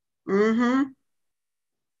good. Mm-hmm.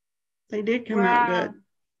 They did come out good.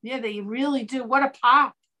 Yeah, they really do. What a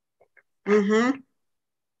pop. Mm-hmm.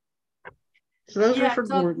 So those are for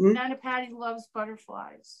Gordon. Nana Patty loves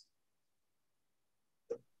butterflies.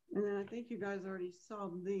 And then I think you guys already saw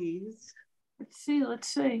these. Let's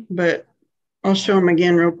see. But I'll show them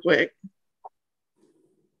again real quick.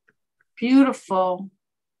 Beautiful.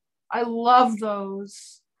 I love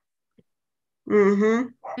those. Mm-hmm.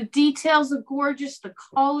 The details are gorgeous. The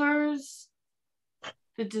colors,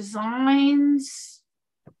 the designs.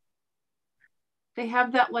 They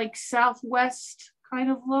have that like Southwest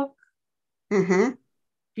kind of look. Mm-hmm.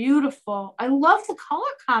 Beautiful. I love the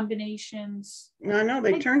color combinations. I know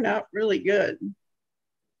they turned out really good.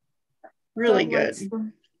 Really good.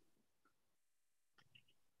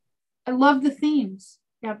 I love the themes.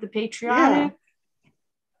 You have the patriotic.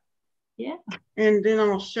 Yeah. And then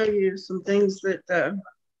I'll show you some things that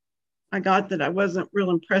I got that I wasn't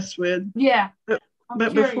real impressed with. Yeah.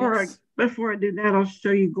 But before I do that, I'll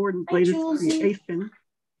show you Gordon's latest creation.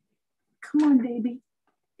 Come on, baby.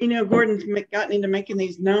 You know, Gordon's gotten into making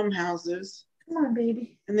these gnome houses. Come on,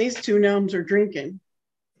 baby. And these 2 gnomes are drinking.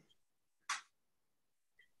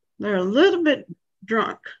 They're a little bit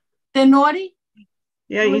drunk. They're naughty?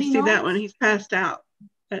 Yeah, you see that one. He's passed out.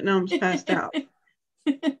 That gnome's passed out.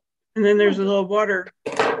 And then there's a little water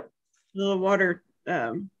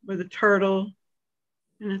with a turtle.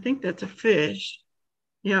 And I think that's a fish.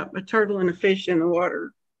 Yeah, a turtle and a fish in the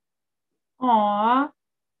water. Aw.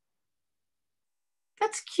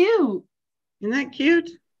 That's cute. Isn't that cute?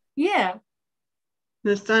 Yeah.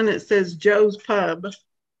 The sign it says Joe's Pub.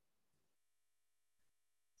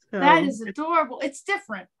 So that is adorable. It's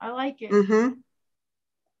different. I like it. Mm-hmm.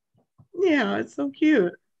 Yeah, it's so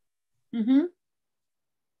cute. Mm-hmm.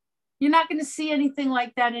 You're not going to see anything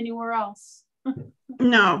like that anywhere else.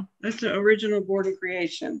 No, that's the original Gordon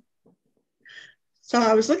creation. So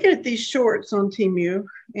I was looking at these shorts on TEMU,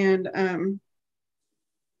 and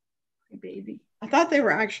Hey, baby. I thought they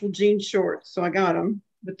were actual jean shorts, so I got them,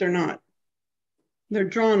 but they're not. They're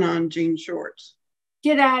drawn on jean shorts.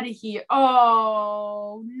 Get out of here.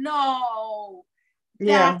 Oh, no.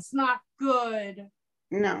 Yeah. That's not good.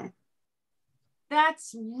 No.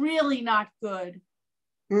 That's really not good.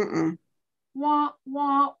 Mm-mm. Wah,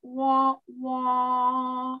 wah, wah,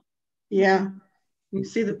 wah. Yeah. You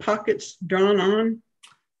see the pockets drawn on?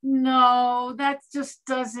 No, that just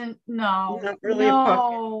doesn't, no. Not really a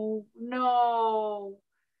pocket. No.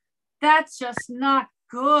 That's just not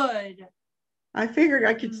good. I figured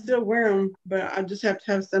I could still wear them, but I just have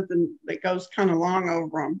to have something that goes kind of long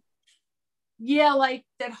over them. Yeah, like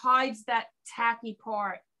that hides that tacky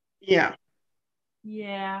part. Yeah.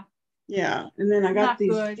 Yeah. Yeah. And then I got Not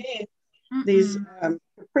these good. these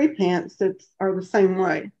capri pants that are the same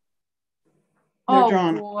way. They're Oh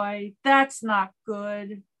drawn. boy, that's not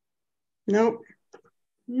good. Nope.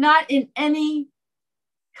 Not in any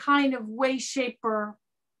kind of way, shape, or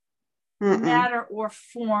matter or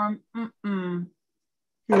form.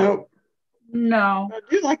 Nope. No. I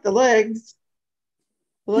do like the legs.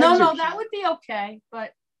 The legs No, that would be okay,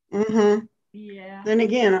 but yeah. Then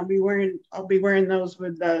again, I'll be wearing those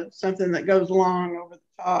with something that goes long over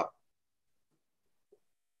the top.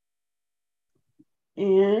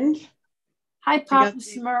 And hi, Papa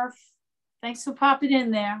Smurf. Thanks for popping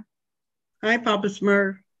in there. Hi, Papa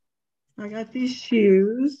Smurf. I got these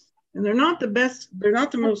shoes, and they're not the best. They're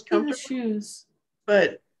not the most comfortable shoes,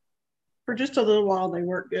 but for just a little while, they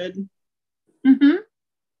work good.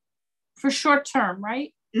 For short term,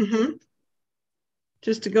 right?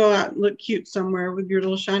 Just to go out and look cute somewhere with your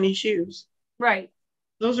little shiny shoes. Right.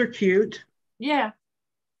 Those are cute. Yeah.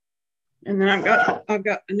 And then I've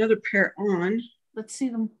got another pair on. Let's see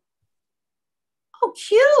them. Oh,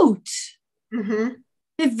 cute.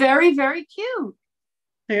 They're very, very cute.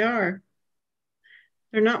 They are.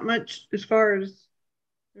 They're not much as far as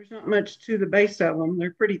there's not much to the base of them.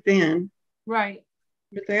 They're pretty thin. Right.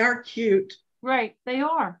 But they are cute. Right. They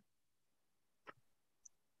are.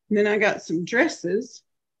 And then I got some dresses.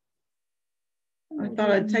 I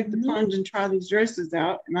thought I'd take the plunge and try these dresses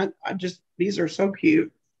out. And I just, these are so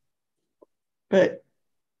cute. But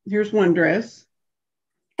here's one dress.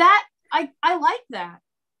 That, I like that.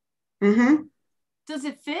 Does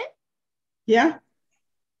it fit? Yeah.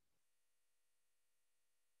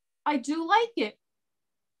 I do like it.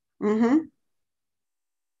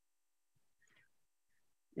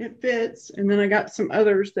 It fits. And then I got some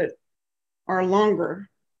others that are longer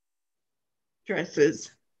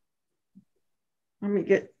dresses. Let me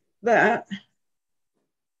get that.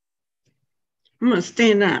 I'm going to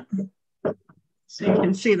stand up so you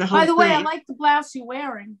can see the whole thing. By the way, I like the blouse you're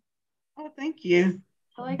wearing. Oh, thank you.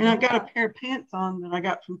 And I've got a pair of pants on that I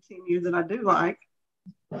got from TEMU that I do like.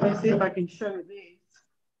 Let's see if I can show you these.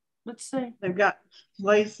 Let's see. They've got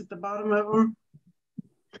lace at the bottom of them.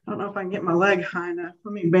 I don't know if I can get my leg high enough.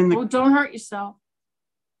 Let me bend the. Oh, don't hurt yourself.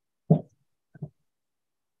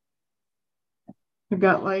 They've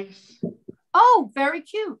got lace. Oh, very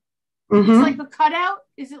cute. It's like a cutout.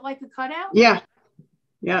 Is it like a cutout? Yeah.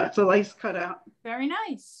 Yeah, it's a lace cutout. Very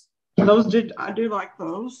nice. I do like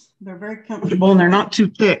those. They're very comfortable and they're not too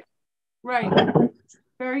thick. Right.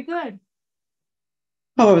 Very good.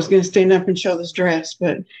 Oh, I was going to stand up and show this dress,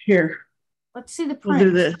 but here. Let's see the print. We'll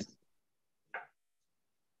do this.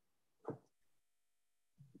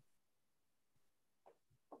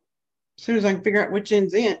 As soon as I can figure out which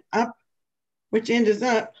end's up, which end is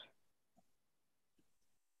up.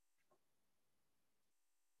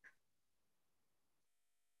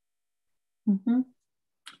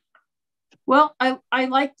 Well, I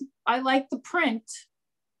like the print.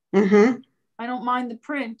 I don't mind the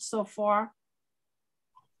print so far.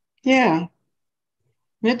 Yeah.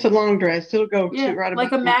 It's a long dress. It'll go to right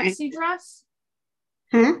like about a maxi dress.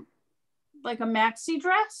 Like a maxi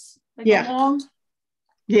dress. Like a long.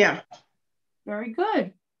 Yeah. Very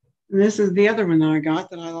good. And this is the other one that I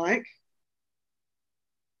got that I like.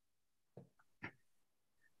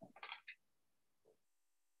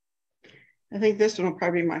 I think this one will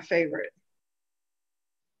probably be my favorite.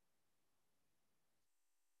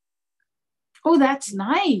 Oh, that's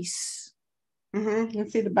nice.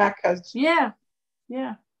 Let's see the back has. Yeah.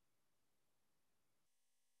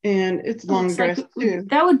 And it's long dress too.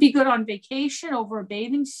 That would be good on vacation over a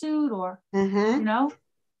bathing suit or,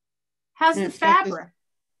 How's the fabric?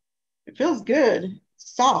 It feels good.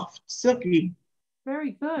 Soft, silky.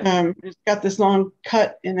 Very good. It's got this long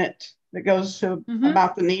cut in it that goes to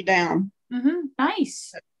about the knee down.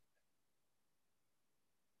 Nice.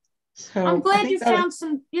 So I'm glad you found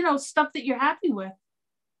some, stuff that you're happy with.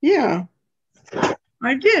 Yeah,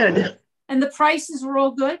 I did. And the prices were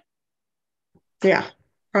all good? Yeah,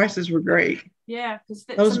 prices were great. Yeah, because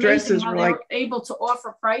those dresses were they were able to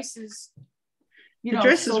offer prices. you The know,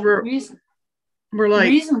 dresses so were like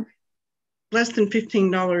reason. less than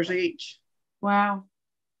 $15 each. Wow.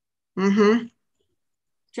 Mm-hmm.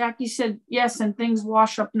 Jackie said yes, and things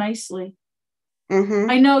wash up nicely. Mm-hmm.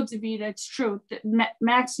 I know, Davida, it's true.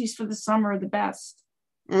 Maxis for the summer are the best.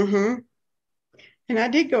 Mm-hmm. And I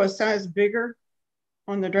did go a size bigger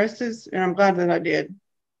on the dresses, and I'm glad that I did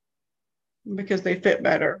because they fit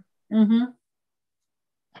better. Mm-hmm.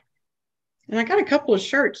 And I got a couple of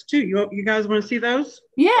shirts too. You guys want to see those?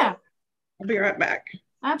 Yeah, I'll be right back.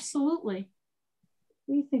 absolutely.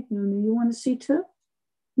 What do you think, Nunu? You want to see too?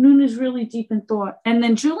 Nunu's really deep in thought. And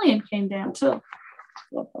then Julian came down too.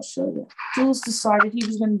 Look, I'll show you. Jules decided he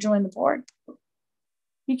was going to join the party.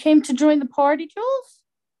 You came to join the party, Jules?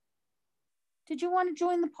 Did you want to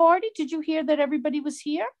join the party? Did you hear that everybody was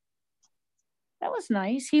here? That was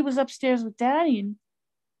nice. He was upstairs with Daddy,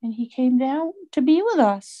 and he came down to be with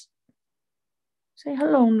us. Say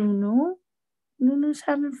hello, Nunu. Nunu's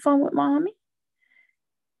having fun with Mommy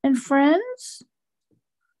and friends.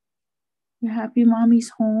 You happy Mommy's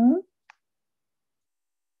home?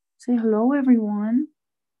 Say hello, everyone.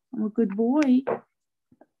 I'm a good boy.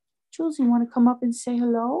 Jules, you want to come up and say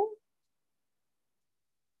hello?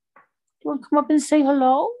 You want to come up and say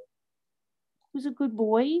hello? Who's a good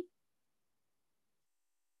boy?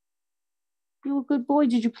 You a good boy?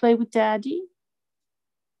 Did you play with Daddy?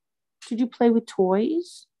 Did you play with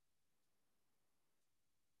toys?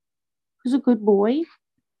 Who's a good boy?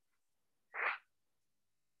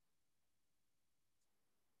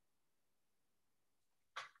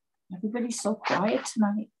 Everybody's so quiet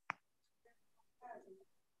tonight.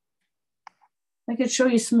 I could show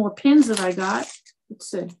you some more pins that I got.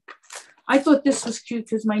 Let's see. I thought this was cute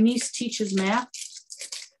because my niece teaches math.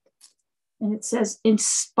 And it says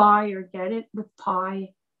inspire, get it? With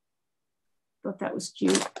pie. Thought that was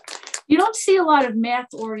cute. You don't see a lot of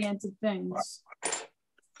math-oriented things.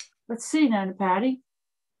 Let's see, Nana Patty.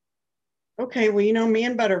 Okay, well, you know me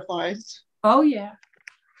and butterflies. Oh, yeah.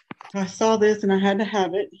 I saw this and I had to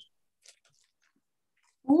have it.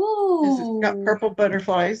 Ooh. It's got purple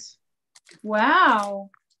butterflies. Wow.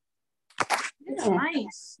 It's Yeah.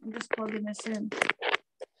 nice. I'm just plugging this in.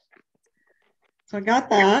 So I got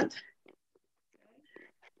that.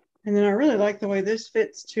 And then I really like the way this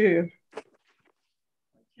fits too.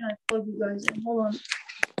 Can I plug you guys in? Hold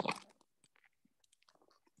on.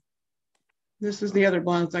 This is the other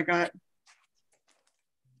blondes I got.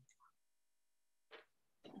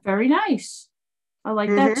 Very nice. I like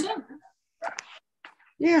that too.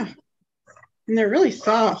 Yeah. And they're really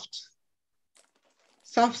soft.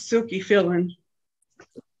 Soft, silky feeling.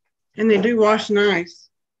 And they do wash nice.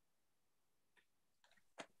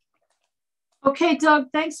 Okay,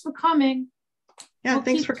 Doug, thanks for coming. Yeah, We'll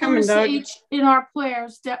thanks keep for coming, Doug. H in our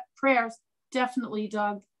prayers. Prayers, definitely,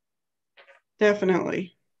 Doug.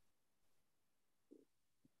 Definitely.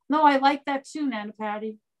 No, I like that too, Nana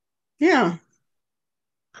Patty. Yeah.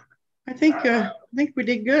 I think we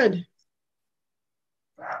did good.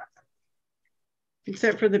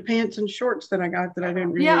 Except for the pants and shorts that I got that I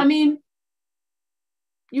didn't really. Yeah, I mean,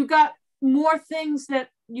 you got more things that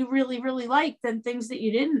you really, really like than things that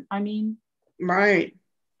you didn't. I mean, right.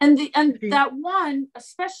 And that one,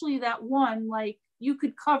 especially that one, like you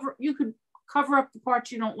could cover up the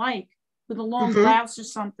parts you don't like with a long blouse or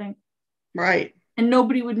something. Right. And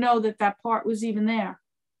nobody would know that that part was even there.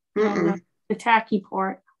 You know, the tacky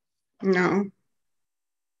part. No.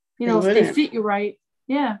 You know, if they fit you right.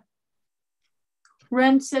 Yeah.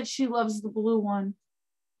 Ren said she loves the blue one.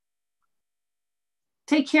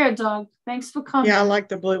 Take care, Doug. Thanks for coming. Yeah, I like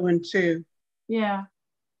the blue one too. Yeah.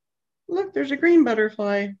 Look, there's a green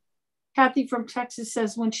butterfly. Kathy from Texas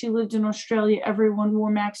says when she lived in Australia, everyone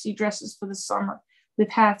wore maxi dresses for the summer with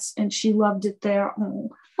hats, and she loved it there. Oh,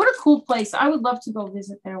 what a cool place. I would love to go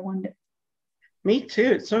visit there one day. Me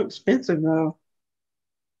too. It's so expensive, though.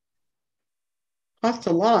 Costs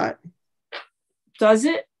a lot. Does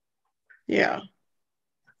it? Yeah.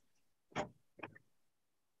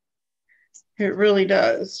 It really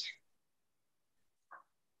does.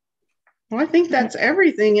 Well, I think that's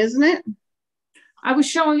everything, isn't it? I was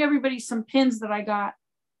showing everybody some pins that I got.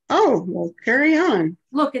 Oh, well, carry on.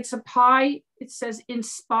 Look, it's a pie. It says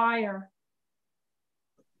inspire.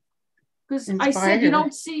 Because I said you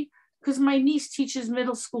don't see, because my niece teaches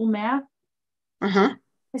middle school math. Uh-huh.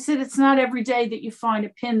 I said it's not every day that you find a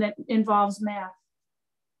pin that involves math.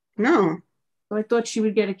 No. So I thought she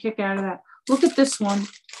would get a kick out of that. Look at this one.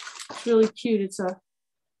 It's really cute. It's a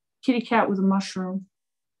kitty cat with a mushroom.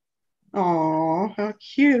 Oh, how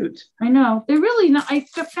cute. I know. They're really not. I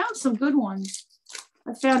found some good ones.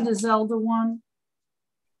 I found a Zelda one.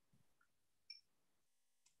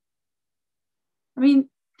 mean,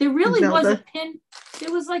 there really was a Zelda. pin.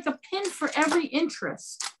 There was like a pin for every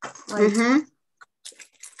interest. Like, and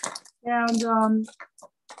I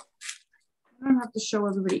don't have to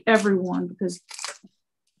show everyone because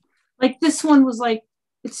like this one was like,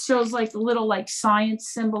 it shows like a little like science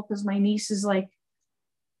symbol because my niece is like,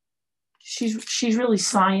 she's really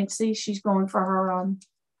sciencey. She's going for her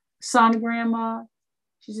sonogram.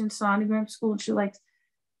 She's in sonogram school and she likes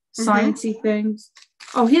sciencey things.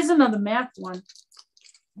 Oh, here's another math one.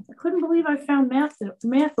 I couldn't believe I found math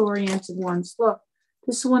oriented ones. Look,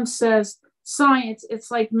 this one says science.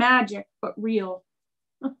 It's like magic, but real.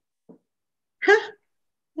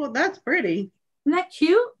 Well, that's pretty. Isn't that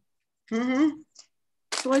cute?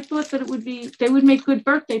 So I thought that they would make good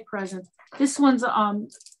birthday presents. This one's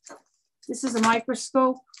this is a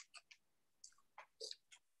microscope,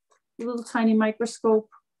 a little tiny microscope.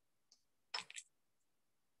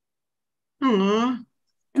 Aww.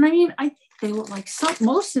 And I mean, I think they were like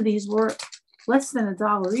most of these were less than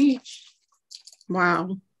 $1 each.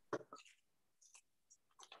 Wow.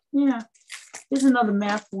 Yeah. Here's another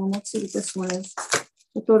math one. Let's see what this one is.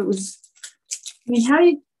 I thought it was, I mean, how do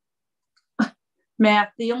you,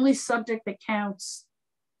 math, the only subject that counts.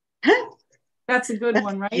 That's a good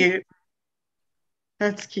one, right? Cute.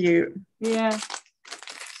 That's cute. Yeah.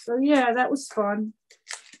 So yeah, that was fun.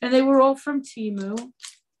 And they were all from TEMU.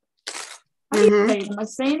 How do you say it? Am I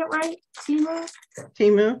saying it right? TEMU?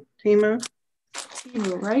 TEMU,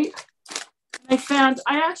 right? I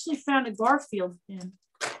actually found a Garfield pin.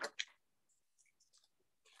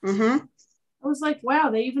 I was like, wow,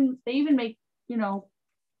 they even make,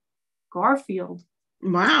 Garfield.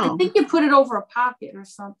 Wow. I think you put it over a pocket or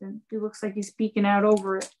something. It looks like he's peeking out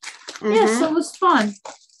over it. Yeah, so it was fun.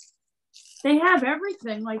 They have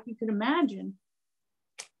everything like you could imagine.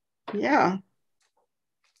 Yeah.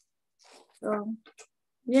 So,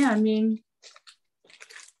 yeah, I mean,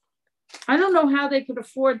 I don't know how they could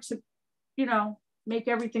afford to, make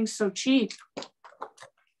everything so cheap.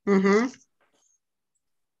 I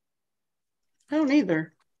don't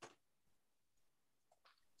either.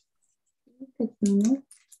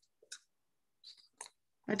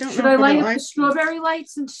 I don't Should know. I light up the strawberry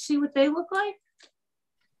lights and see what they look like?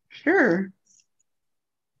 Sure.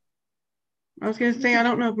 I was going to say, I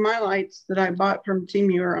don't know if my lights that I bought from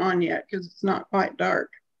TEMU are on yet because it's not quite dark.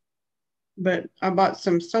 But I bought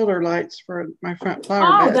some solar lights for my front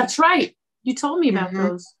flower bed. That's right. You told me about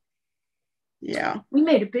those. Yeah. We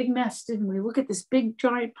made a big mess, didn't we? Look at this big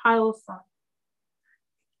giant pile of fun.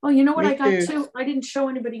 Oh, you know what I got too? I didn't show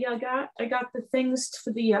anybody. I got the things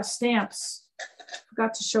for the stamps.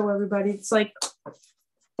 Forgot to show everybody. It's like,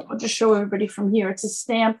 I'll just show everybody from here. It's a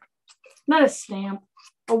stamp, not a stamp,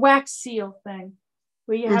 a wax seal thing,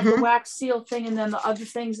 where you have the wax seal thing and then the other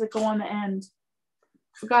things that go on the end.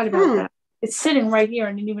 Forgot about that. It's sitting right here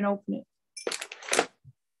and didn't even open it.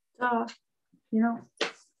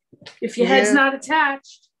 If your head's not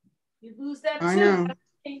attached, you lose that too. I know.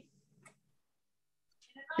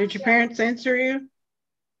 Did your parents answer you? No,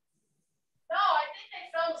 I think they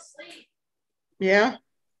fell asleep. Yeah.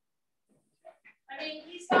 I mean,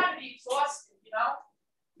 he's got to be exhausted,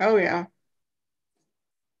 Oh, yeah.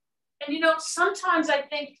 And, sometimes I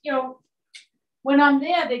think, when I'm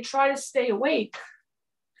there, they try to stay awake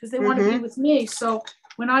because they want to be with me. So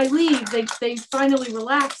when I leave, they finally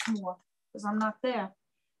relax more because I'm not there.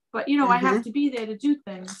 But, I have to be there to do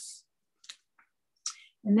things.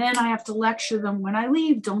 And then I have to lecture them when I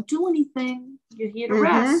leave. Don't do anything. You're here to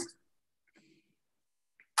rest.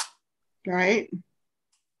 Right.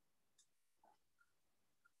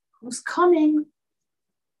 Who's coming?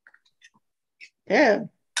 Deb.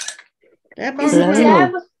 Is it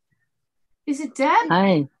Deb? Is it Deb?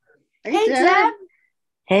 Hi. Hey, Deb.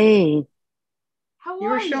 Hey. How are you? You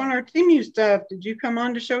were showing our TEMU stuff. Did you come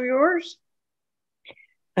on to show yours?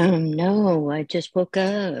 No, I just woke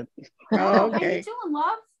up. Oh, okay. How you doing,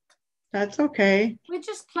 love? That's okay. We're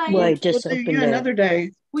just playing. Well, I just we'll do opened you another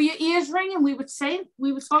day. Were your ears ringing? We were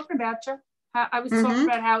talking about you. I was talking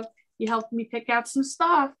about how you helped me pick out some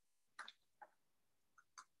stuff.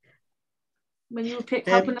 When you were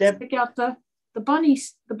helping us pick out the bunny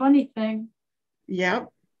thing. Yep.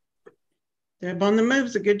 Deb on the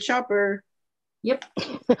move's a good shopper. Yep.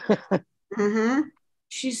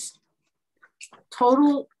 She's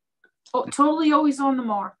totally always on the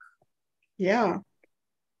mark. Yeah.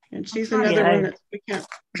 And she's another one that we can't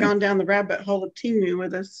gone down the rabbit hole of TEMU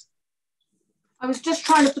with us. I was just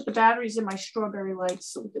trying to put the batteries in my strawberry lights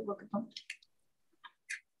so we could look at them.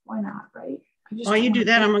 Why not, right? While you do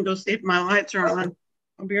that, I'm going to go see if my lights are on.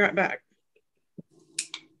 I'll be right back.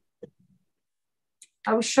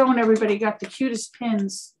 I was showing everybody got the cutest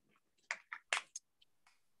pins.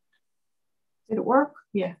 Did it work?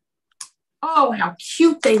 Yeah. Oh, how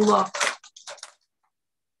cute they look.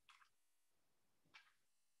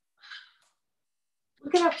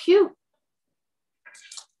 Look at how cute.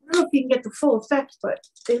 I don't know if you can get the full effect, but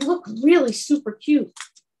they look really super cute.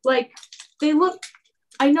 Like they look,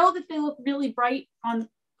 I know that they look really bright on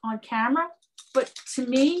camera, but to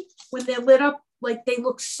me, when they're lit up, like they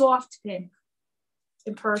look soft pink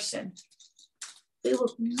in person. They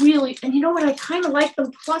look really, and you know what? I kind of like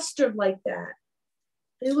them clustered like that.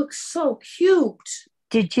 They look so cute.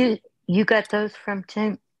 Did you got those from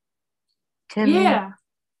Temu? Yeah.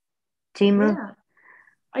 TEMU? Yeah,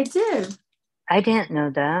 I did. I didn't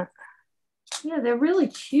know that. Yeah, they're really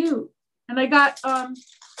cute. And I got I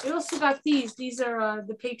also got these. These are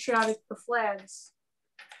the flags.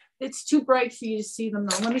 It's too bright for you to see them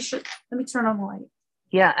though. Let me turn on the light.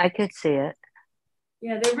 Yeah, I could see it.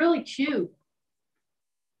 Yeah, they're really cute.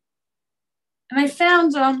 And I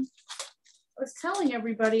found I was telling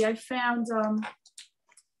everybody I found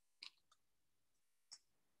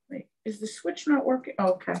wait, is the switch not working?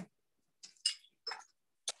 Oh, okay.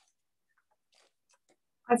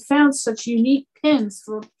 I found such unique pins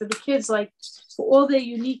for the kids, like for all their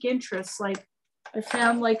unique interests. Like I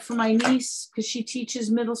found like for my niece, because she teaches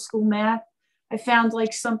middle school math, I found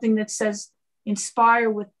like something that says inspire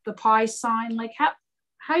with the pi sign. Like how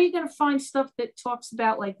are you gonna find stuff that talks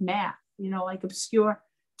about like math, like obscure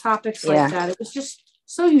topics like that? It was just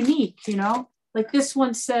so unique, Like this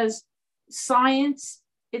one says science,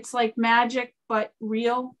 it's like magic, but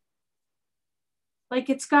real. Like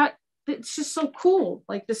it's just so cool,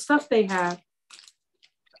 like the stuff they have.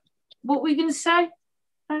 What were we gonna say,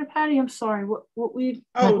 Patty? I'm sorry. What we?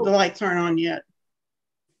 Oh, the lights aren't on yet.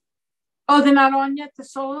 Oh, they're not on yet. The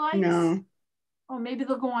solar lights. No. Oh, maybe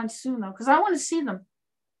they'll go on soon though, because I want to see them.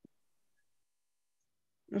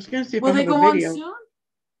 I was gonna see if Will I they have a go on video. soon?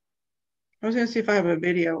 I was gonna see if I have a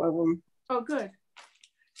video of them. Oh, good.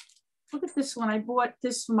 Look at this one. I bought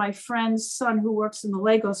this for my friend's son who works in the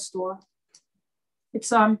Lego store.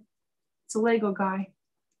 It's a Lego guy.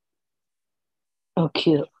 Oh,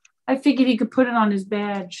 cute. I figured he could put it on his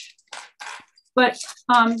badge. But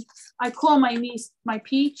I call my niece my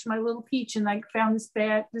Peach, my little Peach, and I found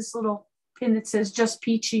this little pin that says just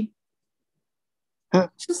Peachy. Huh.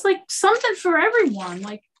 Just like something for everyone.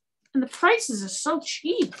 Like, and the prices are so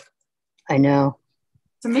cheap. I know.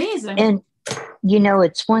 It's amazing. And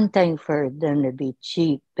it's one thing for them to be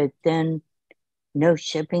cheap, but then no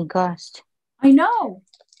shipping cost. I know.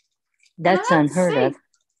 That's unheard of.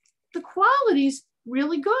 The quality's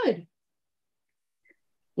really good.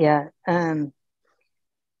 Yeah. The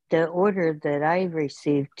order that I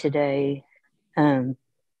received today, I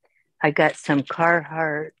got some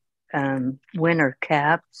Carhartt winter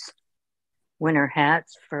hats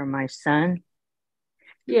for my son.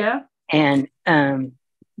 Yeah. And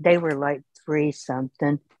they were like $3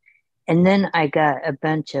 something. And then I got a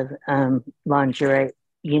bunch of lingerie,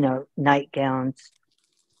 nightgowns,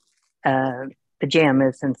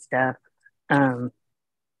 pajamas and stuff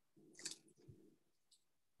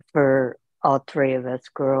for all 3 of us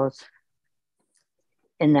girls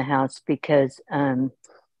in the house, because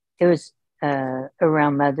it was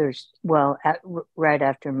around right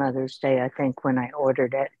after Mother's Day, I think, when I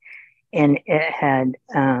ordered it. And it had,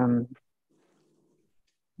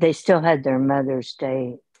 they still had their Mother's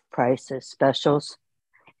Day prices specials.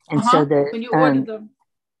 And so when you ordered them.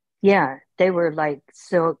 Yeah, they were like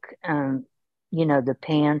silk, the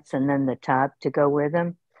pants and then the top to go with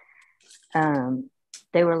them.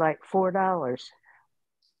 They were like $4.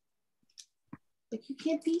 Like you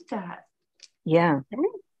can't beat that. Yeah.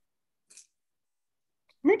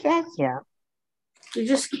 Yeah. You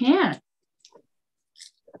just can't.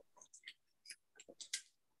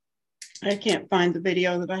 I can't find the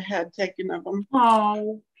video that I had taken of them.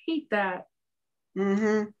 Oh, hate that.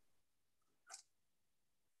 Mm-hmm.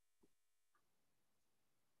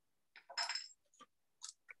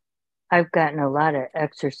 I've gotten a lot of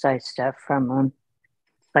exercise stuff from them.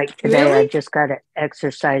 Like today, Really? I just got an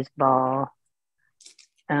exercise ball.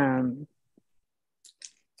 And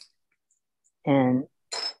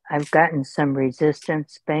I've gotten some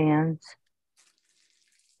resistance bands.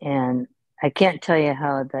 And I can't tell you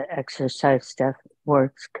how the exercise stuff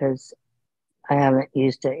works because I haven't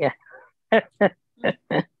used it yet.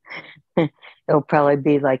 It'll probably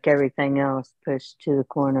be like everything else, pushed to the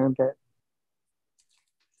corner, but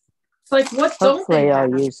it's like, what don't they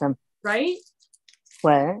have? I'll use them. Right?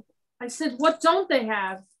 What? I said, what don't they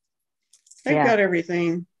have? They've got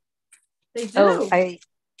everything. They do. Oh,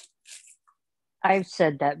 I've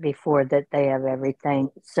said that before, that they have everything.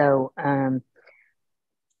 So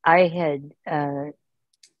I had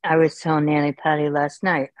I was telling Nanny Patty last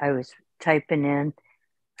night, I was typing in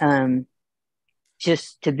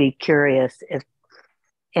just to be curious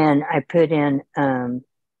and I put in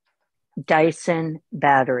Dyson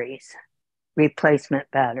batteries, replacement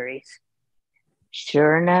batteries.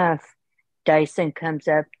 Sure enough, Dyson comes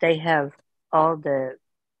up. They have all the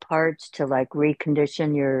parts to like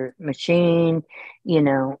recondition your machine.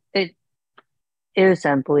 It is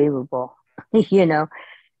unbelievable.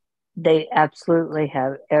 They absolutely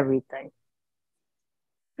have everything.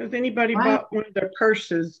 Has anybody bought one of their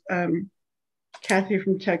purses? Kathy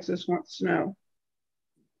from Texas wants to know.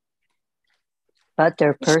 But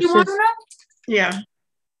their purses? She want to know? Yeah.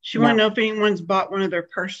 She want to know if anyone's bought one of their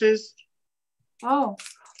purses. Oh,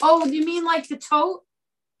 you mean like the tote?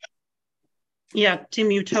 Yeah,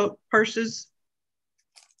 TEMU tote purses.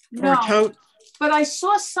 No, or tote. But I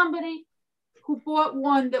saw somebody who bought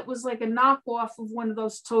one that was like a knockoff of one of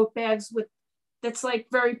those tote bags that's like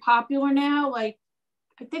very popular now. Like,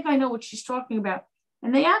 I think I know what she's talking about.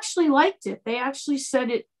 And they actually liked it. They actually said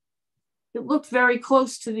it looked very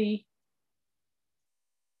close to the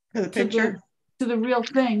picture. To the real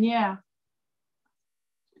thing, yeah.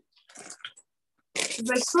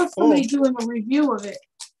 I saw somebody doing a review of it.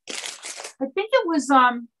 I think it was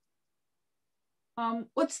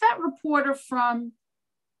what's that reporter from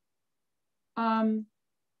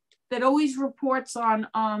that always reports on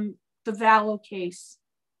the Vallow case?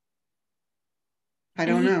 I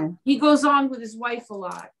don't know. He goes on with his wife a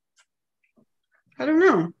lot. I don't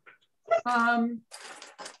know.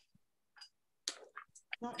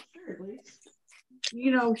 Not sure, at least.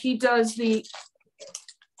 He does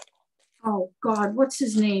oh God, what's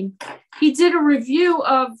his name? He did a review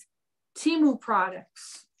of TEMU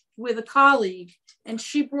products with a colleague, and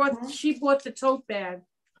she bought the tote bag,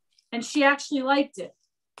 and she actually liked it.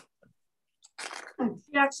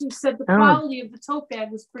 She actually said the quality of the tote bag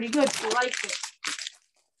was pretty good. She liked it.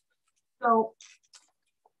 So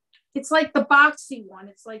it's like the boxy one.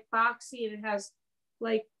 It's like boxy, and it has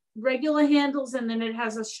like regular handles, and then it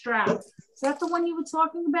has a strap. Is that the one you were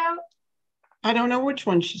talking about? I don't know which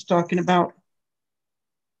one she's talking about.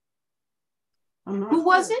 Who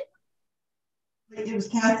was it? It was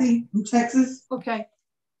Kathy from Texas. Okay.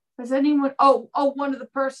 Has anyone? Oh, one of the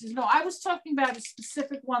purses. No, I was talking about a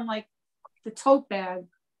specific one, like the tote bag.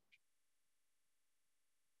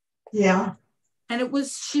 Yeah. And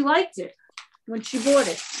she liked it when she bought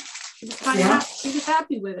it. She was she was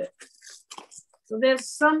happy with it. So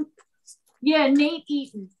there's Nate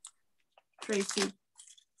Eaton, Tracy.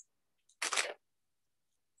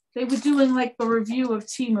 They were doing like the review of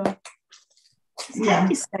TEMU. How do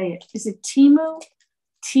you say it? Is it TEMU?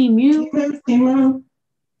 TEMU?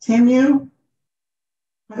 TEMU?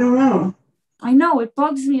 I don't know. I know it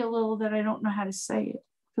bugs me a little that I don't know how to say it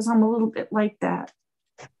because I'm a little bit like that.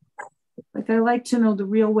 Like I like to know the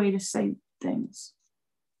real way to say things.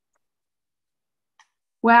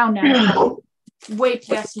 Wow, now way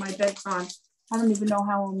past my bedtime. I don't even know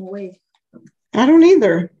how I'm awake. I don't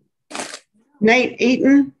either. Nate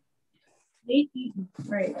Eaton,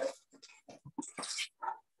 right.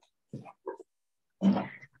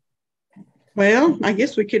 Well, I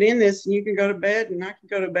guess we could end this and you can go to bed and I can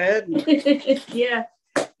go to bed. Yeah.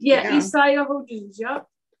 East Idaho News. Yep.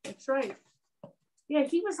 That's right. Yeah,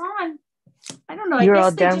 he was on. I don't know. You're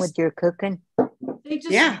all done with your cooking? They just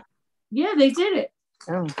they did it.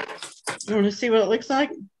 Oh. You want to see what it looks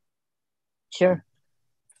like? Sure.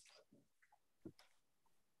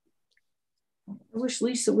 I wish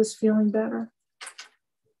Lisa was feeling better.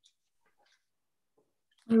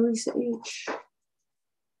 Lisa H.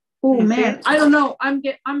 Oh man, I don't know. I'm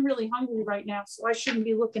really hungry right now, so I shouldn't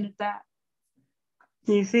be looking at that.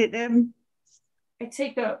 Can you see it, Deb? I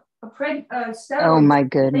take a steroid. Oh my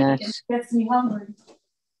goodness! It gets me hungry.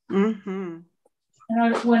 Mm-hmm.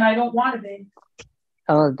 And when I don't want to be.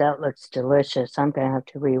 Oh, that looks delicious. I'm gonna have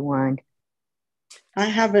to rewind. I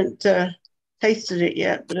haven't tasted it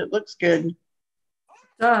yet, but it looks good. It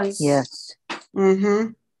does. Yes.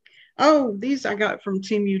 Mm-hmm. Oh, these I got from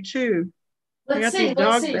TEMU too. Let's see. I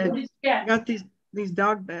got these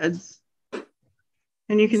dog beds.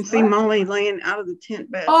 And you can see Molly laying out of the tent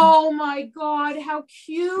bed. Oh my God, how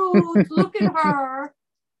cute. Look at her.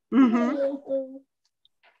 Mm-hmm.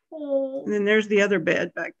 And then there's the other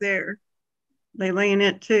bed back there. They lay in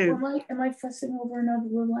it too. Am I fussing over another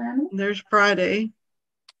little animal? There's Friday.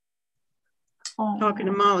 Talking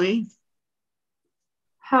to Molly.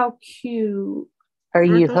 How cute. Are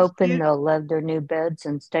you hoping they'll love their new beds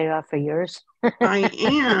and stay off of yours? I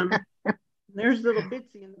am. There's little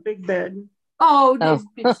Bitsy in the big bed. Oh, there's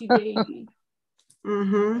Bitsy baby.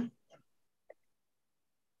 Mm-hmm.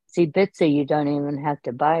 See, Bitsy, you don't even have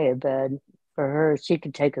to buy a bed for her. She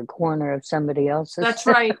could take a corner of somebody else's. That's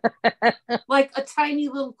right. Like a tiny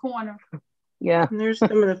little corner. Yeah. And there's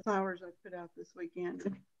some of the flowers I put out this weekend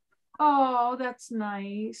Oh, that's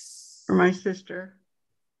nice. for my sister,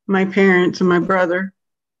 my parents, and my brother.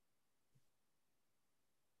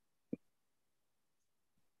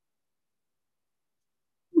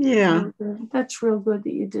 Yeah. That's real good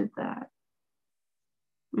that you did that.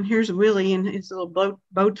 And here's Willie in his little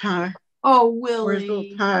bow tie. Oh, Or his little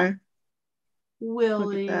Willie. tie.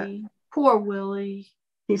 Willie. Poor Willie.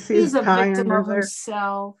 You see his He's a tie victim under of there.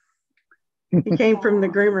 himself. He came from the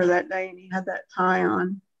groomer that day and he had that tie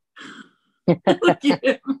on. Look at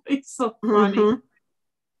him. He's so funny. Mm-hmm.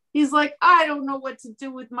 He's like, I don't know what to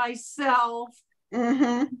do with myself.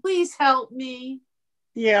 Mm-hmm. Please help me.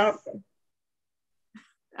 Yeah.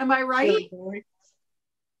 Am I right? Boy.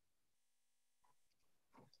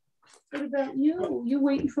 What about you? You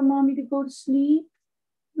waiting for mommy to go to sleep?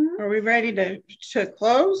 Are we ready to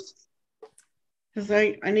close? Because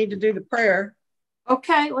I need to do the prayer.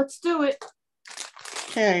 Okay, let's do it.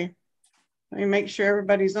 Okay. Let me make sure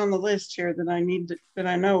everybody's on the list here that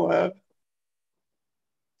I know of.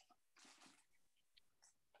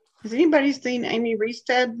 Has anybody seen Amy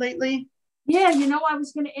Reestad lately? Yeah, I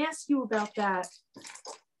was going to ask you about that.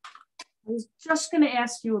 I was just going to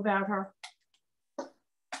ask you about her.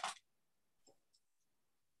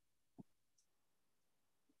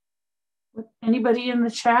 Anybody in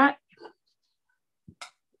the chat?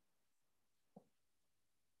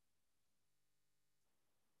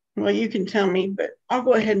 Well, you can tell me, but I'll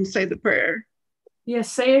go ahead and say the prayer. Yeah,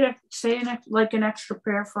 say it like an extra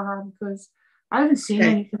prayer for her because I haven't seen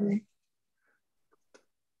anything.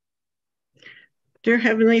 Dear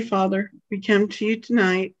Heavenly Father, we come to you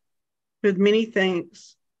tonight with many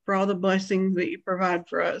thanks for all the blessings that you provide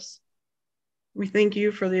for us. We thank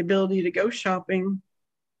you for the ability to go shopping,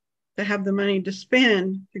 to have the money to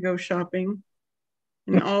spend to go shopping,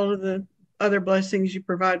 and all of the other blessings you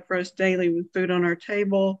provide for us daily with food on our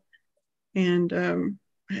table and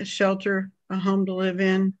a shelter, a home to live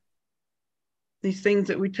in. These things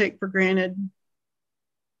that we take for granted,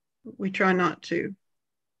 we try not to.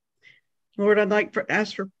 Lord, I'd like to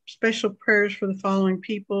ask for special prayers for the following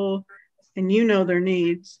people, and you know their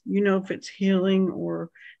needs. You know if it's healing or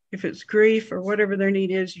if it's grief or whatever their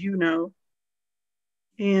need is, you know.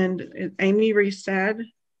 And Amy Reestad,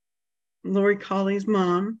 Lori Colley's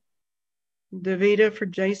mom, Davida for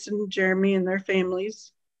Jason, Jeremy, and their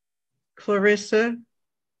families. Clarissa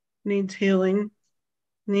needs healing.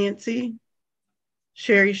 Nancy,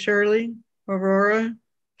 Sherry Shirley, Aurora,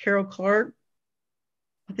 Carol Clark.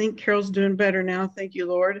 I think Carol's doing better now. Thank you,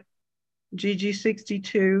 Lord. Gigi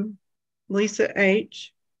 62, Lisa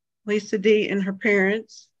H, Lisa D and her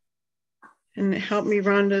parents, and help me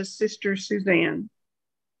Rhonda's sister Suzanne.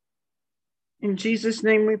 In Jesus'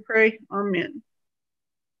 name we pray. Amen.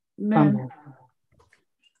 Amen.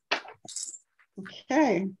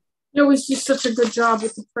 Okay. You always do such a good job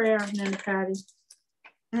with the prayer, Nana Patty.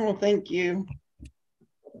 Oh, thank you.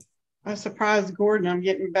 I surprised Gordon. I'm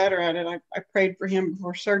getting better at it. I prayed for him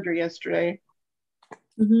before surgery yesterday.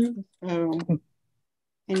 Mm-hmm. So,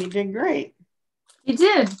 and he did great. He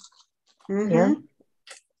did. Mm-hmm. Yeah.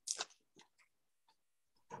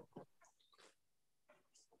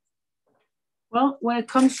 Well, when it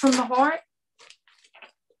comes from the heart,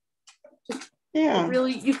 Yeah.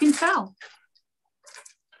 really, you can tell.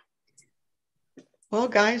 Well,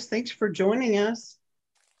 guys, thanks for joining us.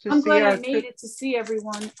 I'm glad I made it to see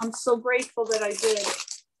everyone. I'm so grateful that I did.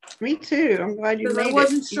 Me too. I'm glad you made it. I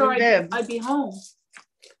wasn't sure Deb. I'd be home.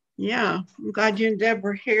 Yeah. I'm glad you and Deb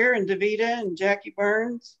were here, and Davida and Jackie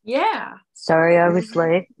Burns. Yeah. Sorry I was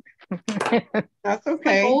late. That's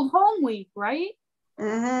okay. Like old home week, right?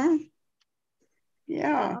 Mm-hmm.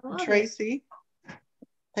 Yeah. Tracy,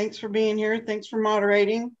 thanks for being here. Thanks for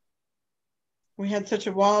moderating. We had such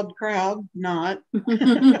a wild crowd. Not.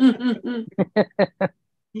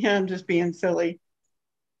 Yeah, I'm just being silly.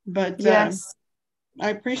 But yes.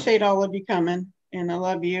 I appreciate all of you coming, and I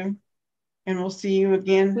love you. And we'll see you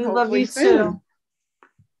again. We hopefully love you soon. too.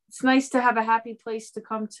 It's nice to have a happy place to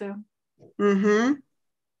come to. Mm-hmm.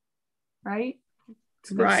 Right?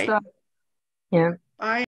 It's good right. stuff. Yeah. Bye.